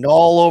England and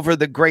all over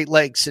the Great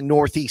Lakes and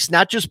Northeast,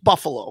 not just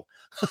Buffalo,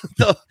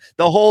 the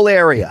whole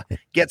area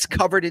gets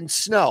covered in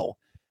snow.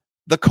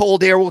 The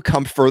cold air will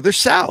come further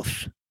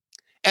south,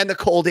 and the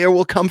cold air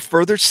will come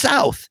further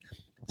south,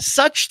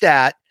 such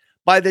that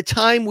by the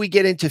time we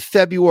get into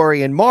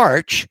February and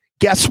March,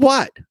 guess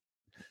what?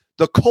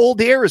 The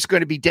cold air is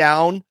going to be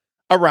down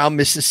around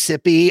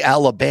Mississippi,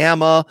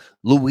 Alabama,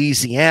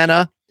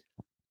 Louisiana.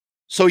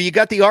 So you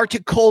got the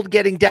Arctic cold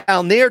getting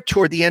down there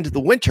toward the end of the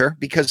winter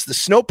because the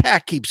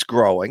snowpack keeps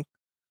growing.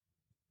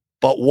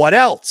 But what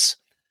else?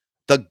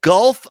 The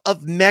Gulf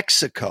of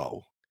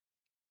Mexico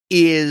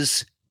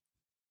is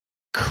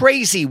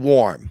crazy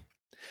warm.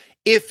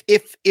 If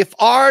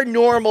our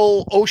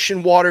normal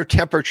ocean water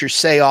temperature,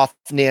 say off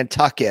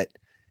Nantucket,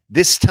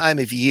 this time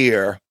of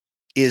year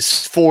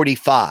is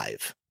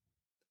 45.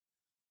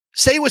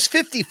 Say it was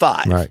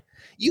 55. Right.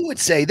 You would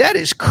say that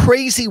is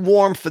crazy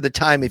warm for the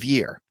time of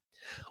year.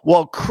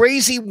 Well,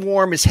 crazy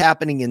warm is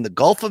happening in the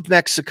Gulf of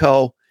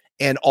Mexico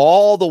and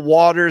all the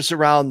waters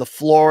around the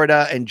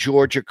Florida and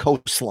Georgia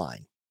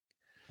coastline.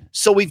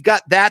 So we've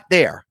got that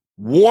there.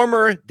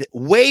 Warmer,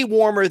 way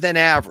warmer than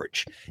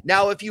average.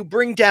 Now, if you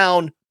bring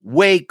down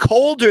way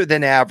colder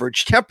than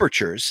average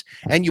temperatures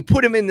and you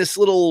put them in this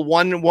little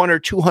one or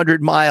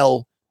 200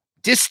 mile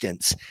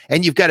distance,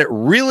 and you've got it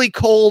really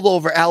cold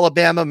over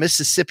Alabama,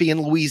 Mississippi,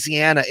 and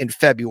Louisiana in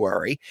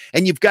February,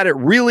 and you've got it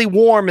really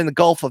warm in the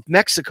Gulf of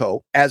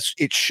Mexico, as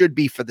it should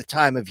be for the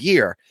time of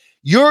year,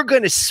 you're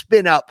going to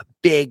spin up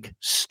big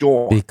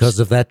storms. Because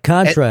of that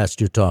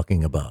contrast you're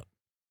talking about.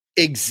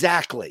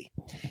 Exactly.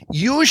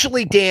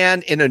 Usually,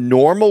 Dan, in a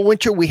normal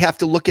winter, we have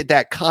to look at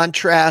that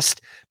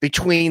contrast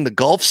between the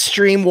Gulf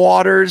Stream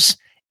waters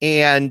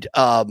and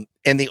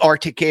the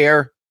Arctic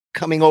air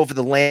coming over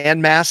the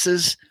land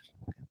masses.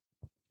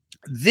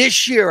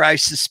 This year, I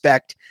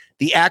suspect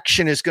the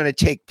action is going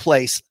to take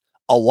place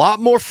a lot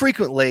more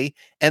frequently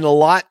and a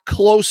lot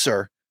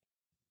closer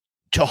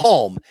to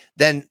home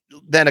than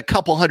a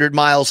couple hundred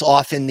miles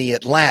off in the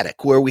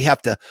Atlantic, where we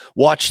have to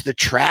watch the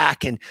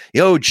track and,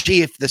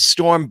 if the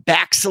storm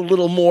backs a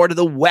little more to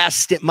the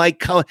west, it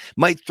might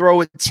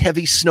throw its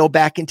heavy snow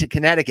back into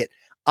Connecticut.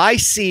 I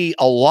see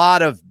a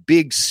lot of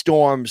big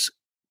storms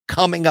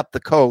coming up the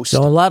coast.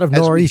 So a lot of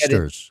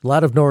nor'easters. A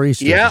lot of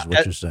nor'easters is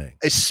what you're saying.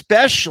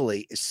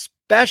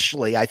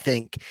 Especially, I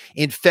think,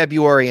 in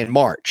February and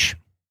March.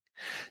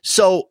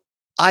 So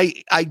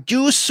I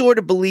do sort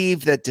of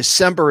believe that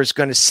December is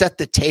going to set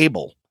the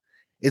table.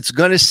 It's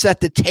going to set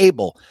the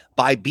table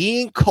by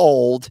being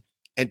cold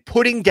and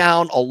putting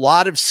down a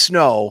lot of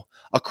snow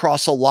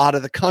across a lot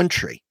of the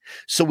country.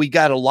 So we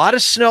got a lot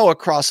of snow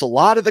across a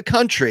lot of the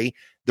country.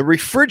 The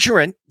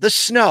refrigerant, the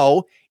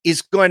snow,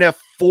 is going to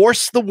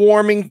force the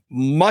warming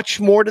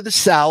much more to the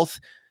south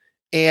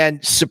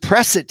and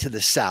suppress it to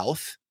the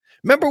south.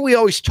 Remember, we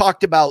always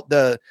talked about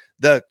the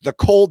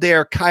cold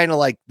air, kind of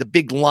like the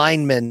big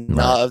linemen,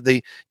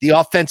 the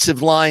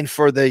offensive line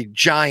for the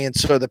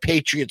Giants or the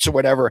Patriots or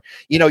whatever.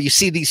 You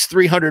see these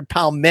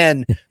 300-pound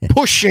men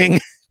pushing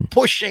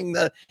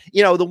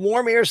the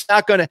warm air is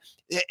not going to.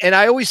 And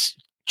I always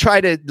try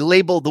to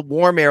label the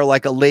warm air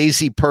like a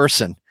lazy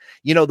person.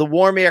 The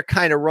warm air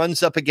kind of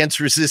runs up against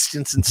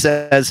resistance and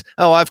says,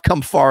 "Oh, I've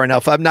come far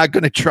enough. I'm not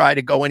going to try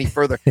to go any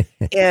further."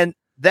 And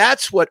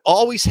that's what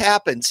always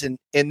happens.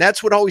 And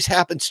that's what always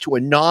happens to a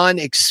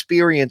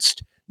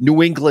non-experienced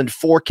New England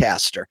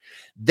forecaster.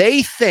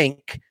 They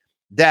think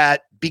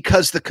that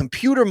because the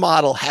computer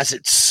model has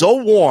it so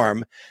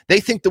warm, they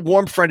think the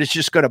warm front is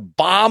just going to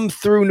bomb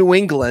through New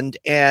England.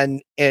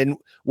 And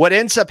what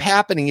ends up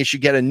happening is you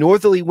get a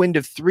northerly wind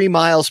of 3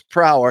 miles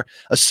per hour,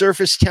 a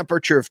surface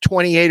temperature of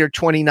 28 or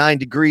 29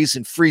 degrees,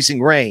 and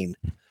freezing rain.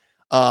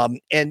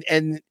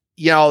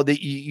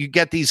 You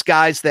get these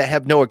guys that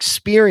have no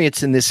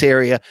experience in this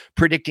area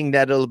predicting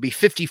that it'll be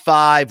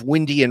 55,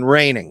 windy, and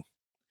raining.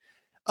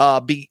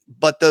 But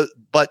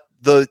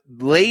the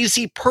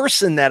lazy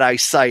person that I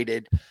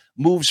cited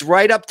moves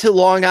right up to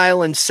Long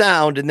Island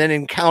Sound and then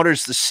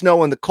encounters the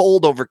snow and the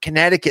cold over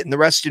Connecticut and the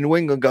rest of New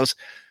England, goes,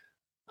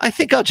 I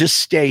think I'll just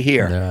stay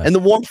here. Yeah. And the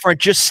warm front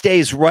just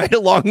stays right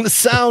along the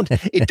Sound.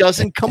 It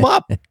doesn't come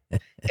up.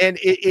 And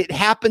it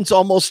happens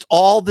almost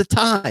all the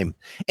time.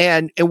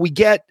 And we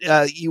get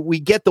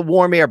the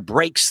warm air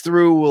breaks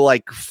through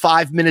like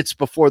 5 minutes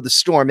before the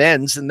storm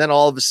ends. And then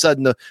all of a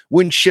sudden the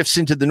wind shifts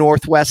into the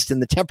northwest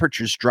and the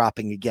temperature's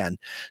dropping again.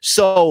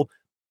 So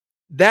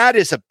that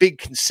is a big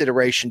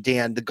consideration,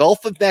 Dan. The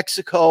Gulf of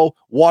Mexico,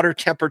 water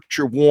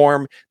temperature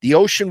warm. The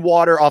ocean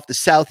water off the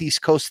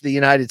southeast coast of the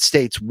United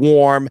States,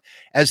 warm.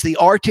 As the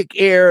Arctic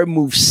air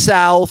moves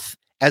south,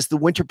 as the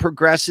winter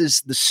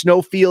progresses, the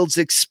snowfields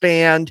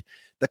expand.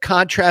 The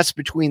contrast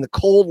between the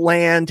cold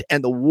land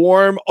and the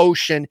warm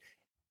ocean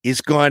is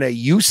going to,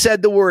 you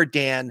said the word,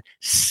 Dan,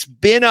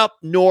 spin up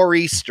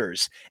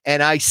nor'easters.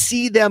 And I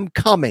see them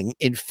coming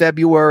in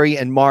February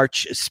and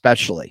March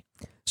especially.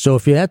 So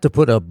if you had to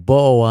put a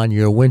bow on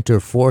your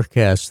winter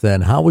forecast,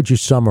 then how would you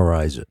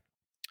summarize it?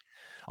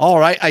 All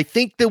right. I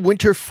think the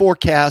winter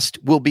forecast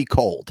will be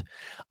cold.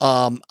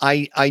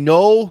 I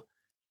know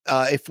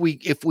if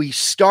we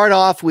start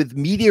off with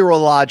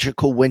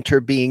meteorological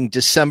winter being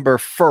December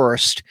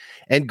 1st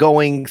and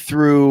going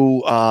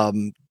through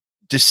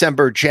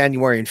December,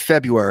 January, and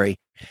February,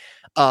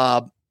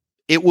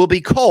 it will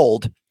be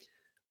cold.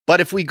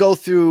 But if we go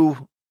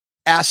through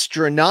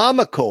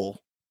astronomical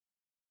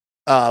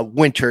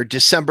winter,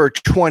 December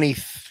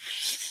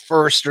 21st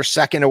or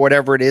 2nd or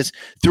whatever it is,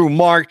 through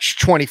March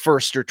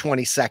 21st or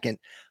 22nd,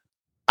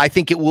 I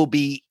think it will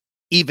be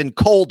even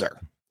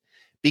colder,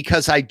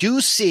 because I do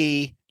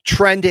see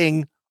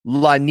trending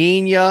La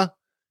Nina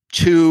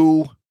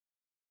to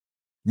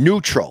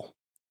neutral.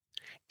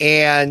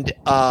 And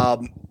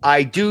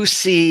I do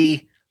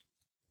see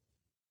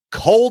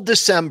cold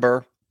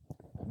December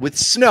with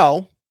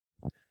snow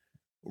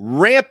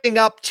ramping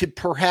up to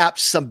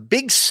perhaps some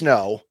big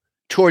snow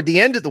toward the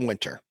end of the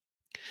winter.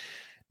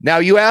 Now,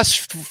 you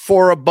asked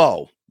for a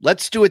bow.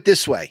 Let's do it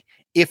this way.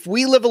 If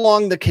we live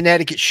along the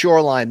Connecticut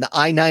shoreline, the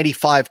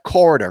I-95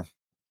 corridor,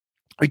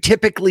 we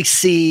typically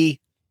see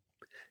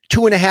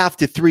 2.5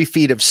 to 3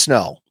 feet of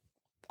snow.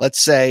 Let's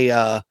say,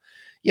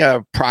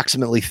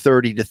 approximately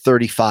 30 to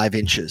 35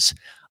 inches.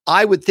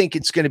 I would think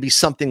it's going to be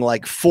something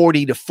like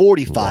 40 to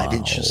 45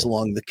 inches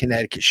along the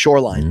Connecticut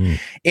shoreline.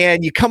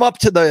 And you come up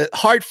to the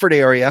Hartford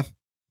area,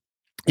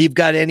 you've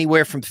got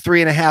anywhere from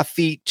 3.5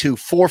 feet to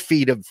 4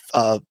 feet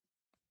of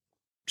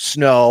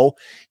snow,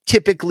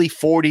 typically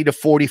 40 to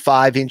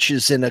 45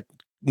 inches in a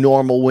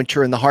normal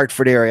winter in the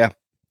Hartford area.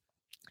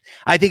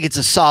 I think it's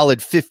a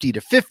solid 50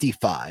 to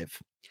 55.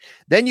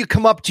 Then you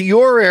come up to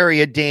your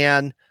area,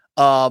 Dan.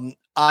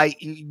 I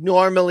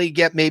normally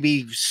get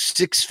maybe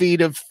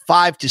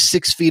 5 to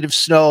 6 feet of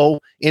snow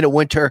in a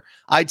winter.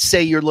 I'd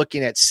say you're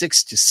looking at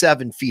 6 to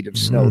 7 feet of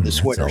snow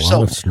this winter.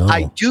 So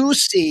I do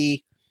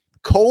see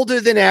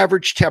colder than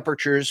average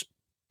temperatures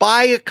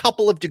by a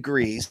couple of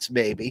degrees,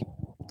 maybe,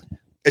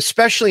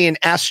 especially in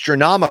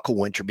astronomical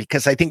winter,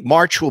 because I think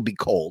March will be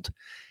cold.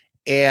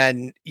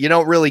 And you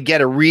don't really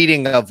get a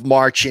reading of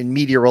March in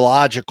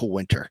meteorological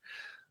winter.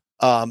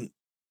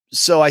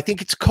 So I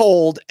think it's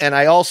cold, and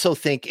I also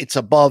think it's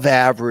above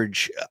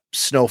average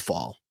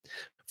snowfall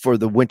for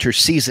the winter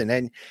season.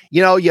 And,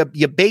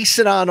 you base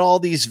it on all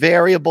these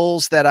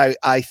variables that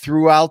I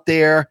threw out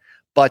there.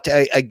 But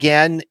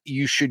again,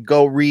 you should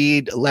go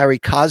read Larry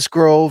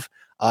Cosgrove.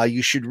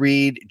 You should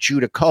read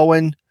Judah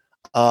Cohen.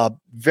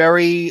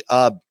 Very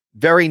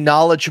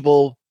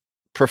knowledgeable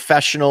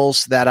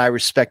professionals that I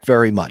respect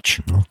very much.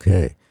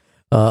 Okay.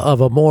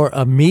 Of a more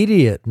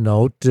immediate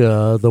note,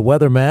 the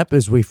weather map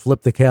as we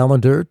flip the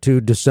calendar to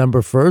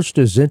December 1st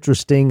is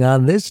interesting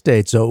on this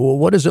date. So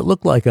what does it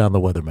look like on the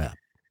weather map?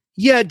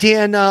 Yeah,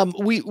 Dan,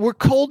 we're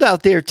cold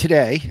out there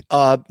today.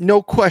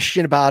 No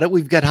question about it.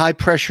 We've got high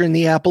pressure in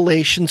the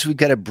Appalachians. We've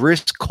got a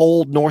brisk,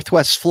 cold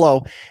northwest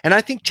flow. And I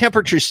think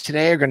temperatures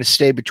today are going to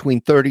stay between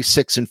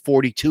 36 and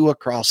 42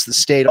 across the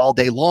state all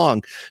day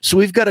long. So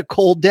we've got a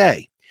cold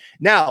day.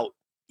 Now,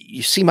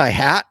 you see my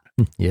hat?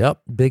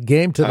 Yep. Big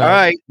game tonight.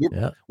 All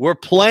right. We're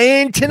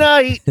playing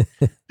tonight.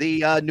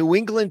 The New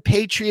England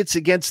Patriots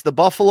against the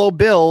Buffalo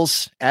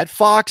Bills at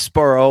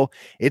Foxborough.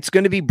 It's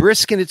going to be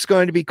brisk and it's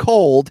going to be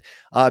cold.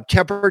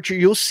 Temperature,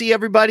 you'll see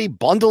everybody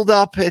bundled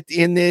up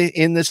in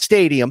the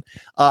stadium.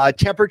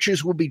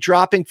 Temperatures will be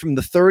dropping from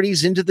the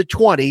 30s into the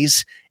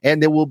 20s,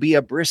 and there will be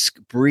a brisk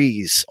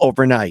breeze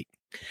overnight.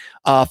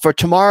 For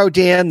tomorrow,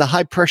 Dan, the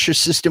high pressure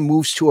system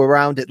moves to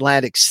around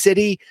Atlantic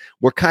City.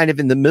 We're kind of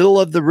in the middle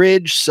of the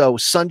ridge, so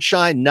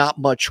sunshine, not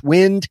much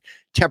wind.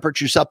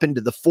 Temperatures up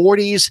into the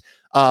 40s.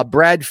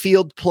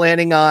 Bradfield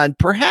planning on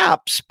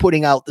perhaps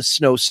putting out the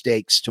snow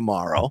stakes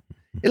tomorrow.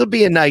 It'll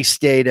be a nice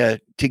day to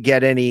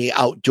get any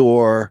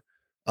outdoor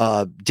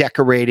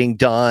decorating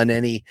done,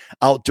 any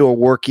outdoor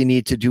work you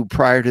need to do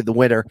prior to the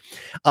winter.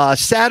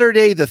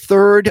 Saturday, the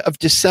 3rd of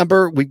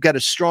December, we've got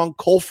a strong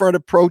cold front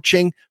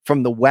approaching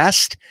from the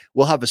west.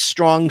 We'll have a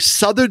strong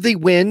southerly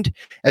wind.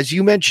 As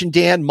you mentioned,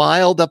 Dan,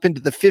 mild up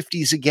into the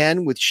 50s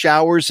again with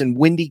showers and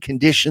windy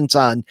conditions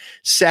on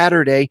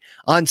Saturday.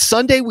 On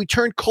Sunday, we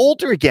turn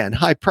colder again.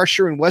 High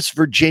pressure in West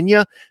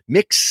Virginia,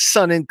 mixed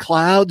sun and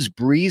clouds,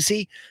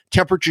 breezy.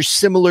 Temperatures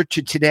similar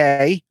to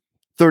today.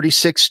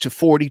 36 to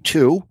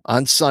 42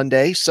 on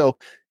Sunday. So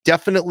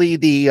definitely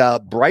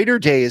the brighter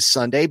day is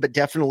Sunday, but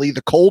definitely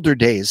the colder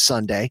day is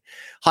Sunday.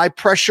 High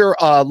pressure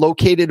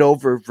located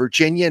over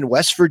Virginia and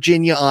West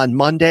Virginia on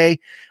Monday.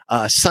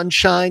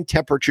 Sunshine,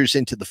 temperatures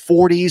into the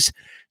 40s.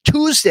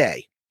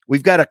 Tuesday,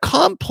 we've got a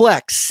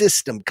complex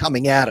system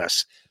coming at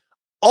us.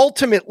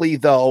 Ultimately,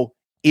 though,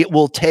 it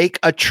will take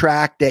a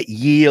track that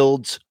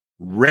yields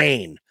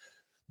rain.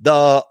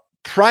 The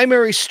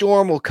primary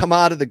storm will come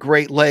out of the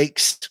Great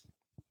Lakes.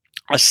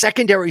 A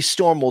secondary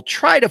storm will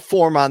try to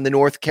form on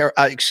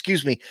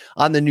the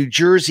on the New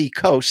Jersey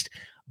coast,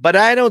 but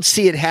I don't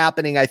see it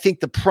happening. I think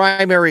the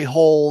primary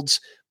holds,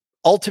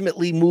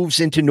 ultimately moves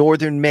into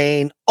northern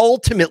Maine.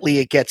 Ultimately,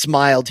 it gets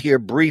mild here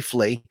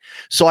briefly.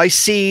 So I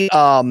see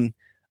on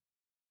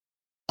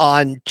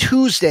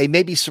Tuesday,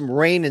 maybe some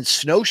rain and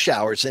snow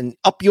showers. And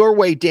up your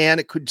way, Dan,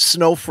 it could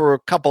snow for a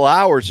couple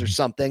hours or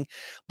something.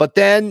 But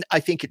then I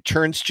think it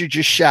turns to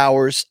just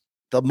showers.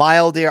 The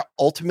mild air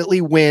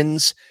ultimately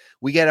wins.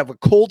 We got to have a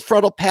cold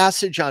frontal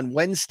passage on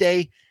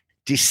Wednesday,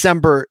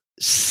 December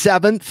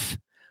 7th.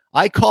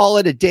 I call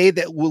it a day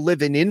that will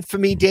live in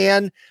infamy,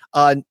 Dan,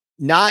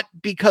 not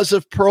because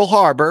of Pearl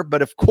Harbor,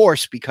 but of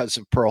course because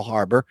of Pearl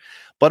Harbor.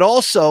 But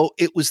also,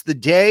 it was the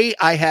day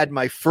I had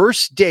my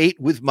first date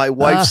with my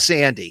wife,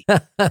 Sandy.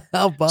 How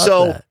about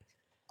that?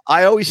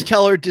 I always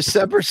tell her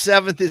December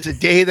 7th is a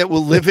day that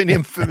will live in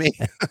infamy.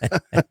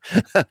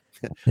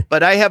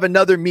 But I have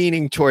another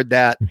meaning toward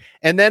that.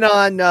 And then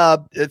on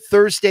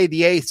Thursday,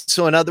 the 8th,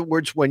 so in other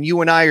words, when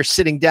you and I are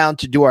sitting down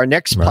to do our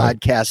next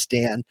podcast,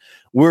 Dan,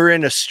 we're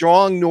in a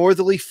strong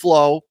northerly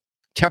flow,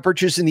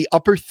 temperatures in the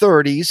upper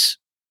 30s.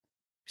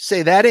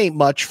 Say that ain't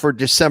much for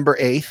December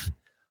 8th.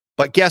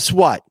 But guess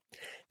what?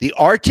 The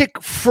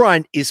Arctic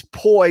front is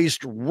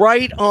poised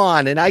right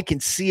on, and I can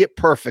see it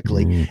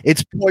perfectly.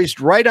 It's poised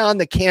right on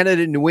the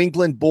Canada-New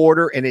England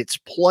border, and it's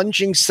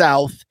plunging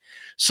south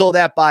so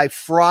that by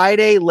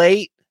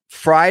late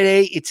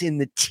Friday, it's in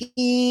the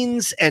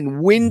teens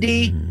and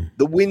windy.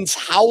 The wind's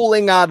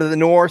howling out of the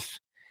north.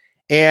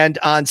 And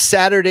on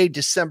Saturday,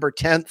 December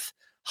 10th,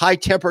 high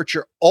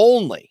temperature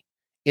only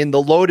in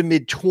the low to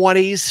mid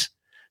 20s.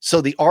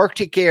 So the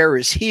Arctic air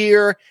is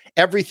here.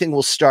 Everything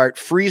will start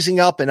freezing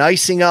up and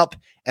icing up.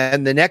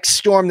 And the next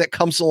storm that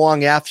comes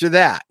along after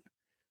that,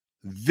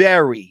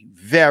 very,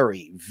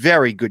 very,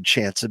 very good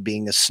chance of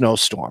being a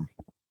snowstorm.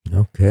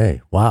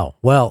 Okay. Wow.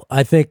 Well,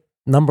 I think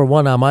number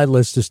one on my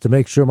list is to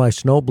make sure my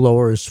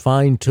snowblower is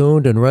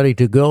fine-tuned and ready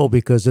to go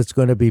because it's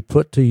going to be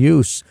put to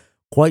use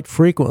quite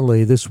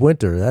frequently this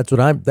winter. That's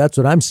what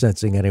I'm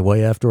sensing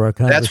anyway after our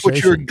conversation. That's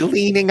what you're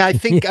gleaning. I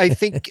think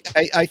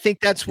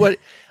that's what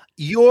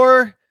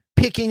you're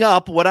picking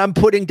up, what I'm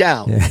putting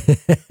down.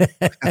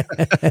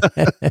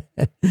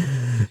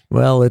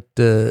 Well,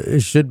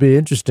 it should be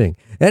interesting.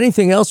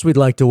 Anything else we'd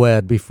like to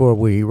add before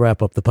we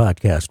wrap up the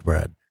podcast,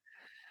 Brad?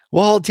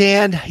 Well,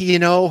 Dan,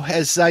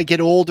 as I get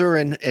older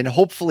and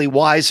hopefully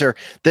wiser,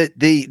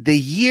 the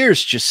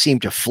years just seem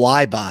to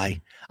fly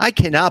by. I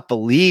cannot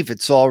believe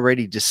it's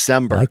already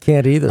December. I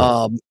can't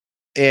either.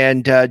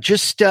 And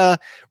just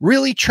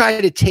really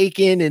try to take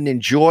in and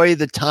enjoy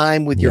the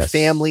time with your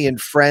family and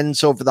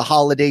friends over the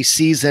holiday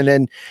season.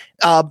 And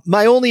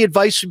my only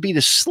advice would be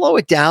to slow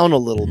it down a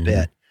little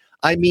bit.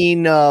 I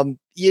mean,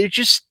 you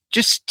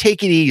just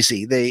take it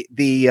easy.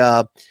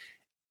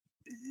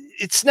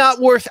 It's not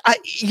worth.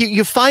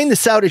 You find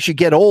this out as you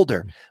get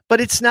older,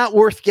 but it's not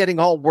worth getting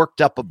all worked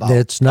up about.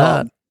 It's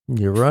not.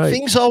 You're right.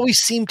 Things always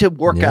seem to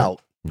work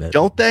out,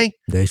 don't they?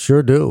 They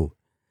sure do.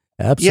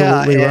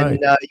 Absolutely right.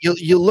 And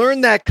you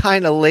learn that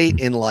kind of late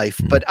in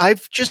life, but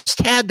I've just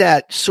had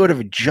that sort of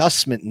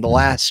adjustment in the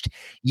last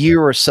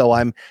year or so.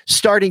 I'm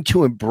starting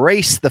to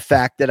embrace the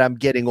fact that I'm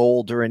getting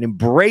older and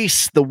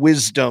embrace the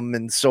wisdom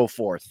and so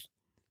forth.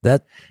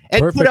 And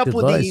put up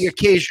with the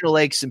occasional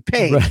aches and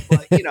pains,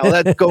 right.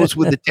 But that goes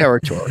with the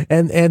territory.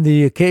 And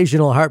the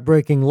occasional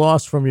heartbreaking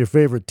loss from your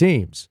favorite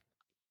teams.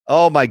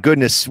 Oh my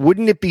goodness!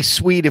 Wouldn't it be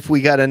sweet if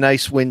we got a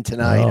nice win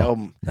tonight?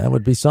 That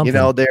would be something.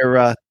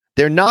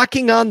 They're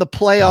knocking on the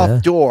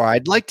playoff door.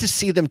 I'd like to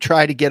see them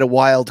try to get a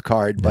wild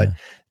card, but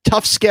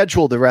tough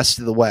schedule the rest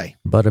of the way.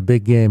 But a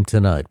big game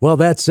tonight. Well,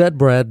 that said,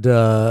 Brad,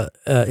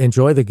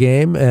 enjoy the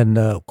game. And,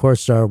 of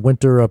course, our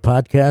winter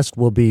podcast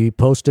will be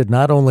posted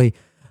not only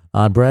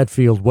on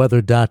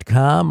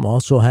BradfieldWeather.com.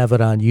 Also have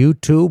it on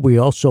YouTube. We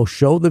also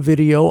show the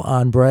video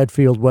on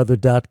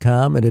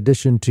BradfieldWeather.com in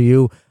addition to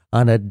you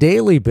on a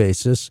daily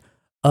basis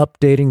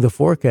updating the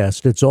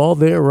forecast. It's all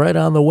there right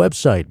on the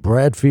website,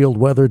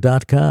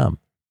 BradfieldWeather.com.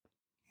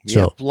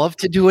 Yeah, love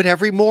to do it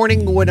every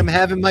morning when I'm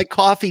having my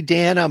coffee,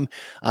 Dan.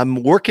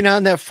 I'm working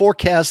on that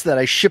forecast that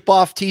I ship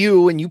off to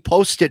you, and you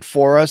post it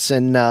for us,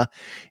 and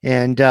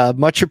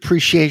much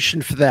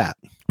appreciation for that.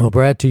 Well,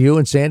 Brad, to you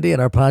and Sandy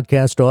and our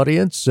podcast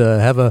audience,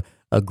 have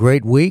a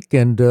great week,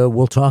 and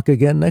we'll talk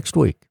again next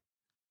week.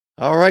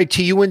 All right,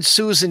 to you and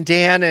Susan,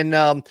 Dan,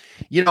 and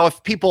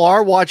if people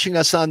are watching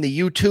us on the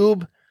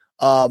YouTube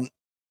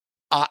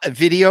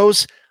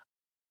videos,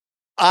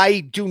 I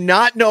do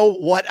not know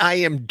what I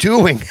am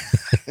doing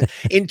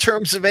in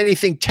terms of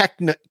anything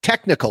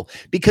technical,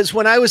 because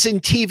when I was in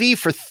TV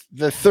for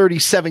the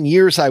 37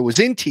 years I was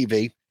in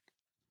TV,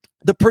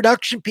 the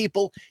production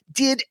people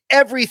did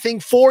everything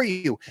for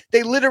you.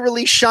 They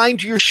literally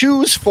shined your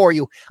shoes for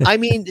you. I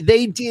mean,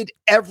 they did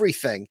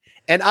everything.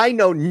 And I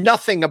know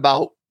nothing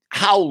about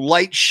how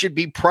lights should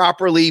be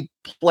properly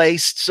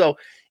placed. So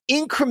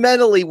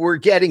incrementally, we're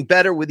getting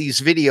better with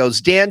these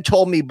videos. Dan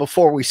told me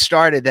before we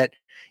started that,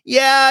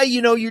 yeah,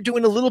 you're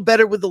doing a little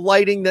better with the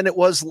lighting than it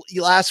was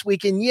last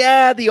week. And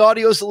yeah, the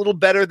audio is a little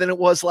better than it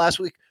was last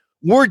week.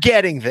 We're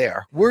getting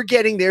there. We're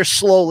getting there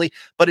slowly,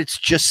 but it's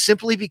just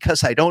simply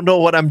because I don't know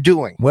what I'm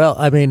doing. Well,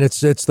 I mean,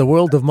 it's the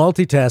world of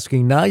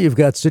multitasking. Now you've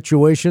got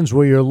situations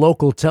where your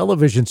local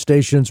television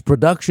station's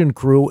production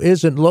crew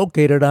isn't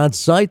located on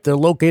site. They're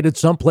located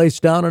someplace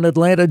down in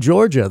Atlanta,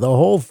 Georgia. The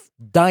whole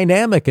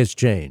dynamic has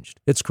changed.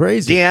 It's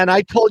crazy. Dan,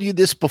 I told you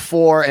this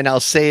before, and I'll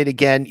say it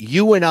again.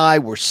 You and I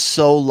were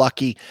so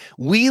lucky.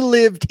 We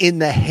lived in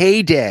the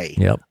heyday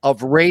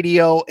of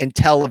radio and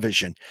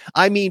television.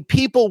 I mean,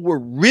 people were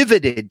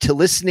riveted to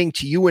listening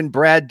to you and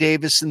Brad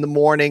Davis in the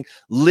morning,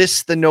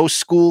 list the no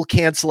school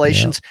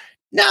cancellations.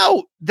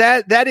 Now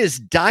that is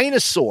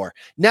dinosaur.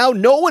 Now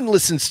no one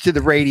listens to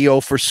the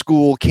radio for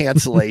school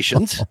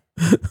cancellations.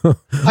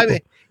 I mean,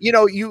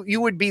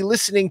 you would be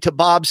listening to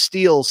Bob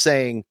Steele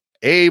saying,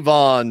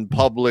 Avon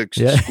Public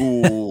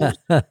Schools,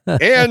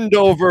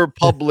 Andover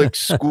Public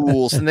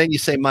Schools. And then you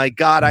say, my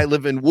God, I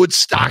live in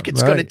Woodstock.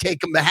 It's going to take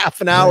them a half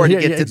an hour to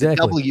get to the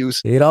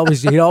W's. He'd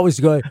always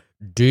go,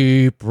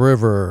 Deep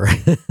River.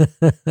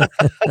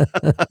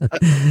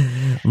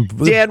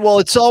 Dan, well,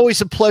 it's always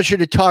a pleasure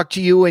to talk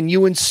to you,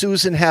 and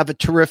Susan have a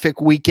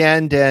terrific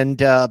weekend. And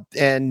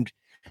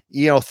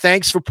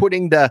thanks for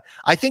putting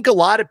I think a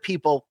lot of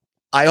people,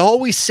 I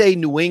always say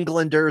New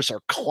Englanders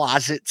are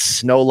closet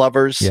snow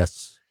lovers.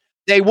 Yes.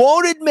 They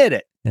won't admit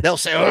it. They'll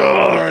say,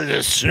 oh,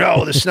 the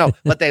snow,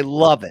 but they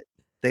love it.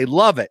 They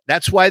love it.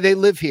 That's why they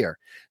live here.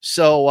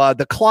 So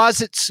the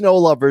closet snow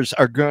lovers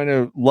are going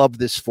to love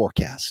this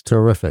forecast.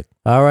 Terrific.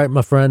 All right,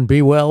 my friend,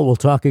 be well. We'll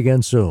talk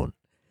again soon.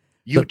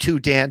 You too,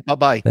 Dan.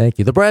 Bye-bye. Thank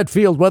you. The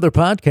Bradfield Weather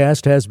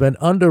Podcast has been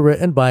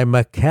underwritten by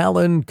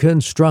McAllen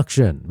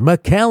Construction.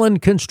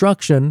 McAllen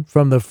Construction,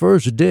 from the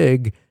first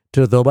dig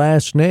to the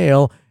last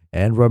nail.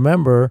 And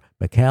remember,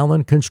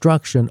 McAllen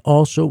Construction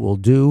also will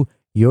do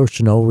your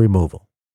snow removal.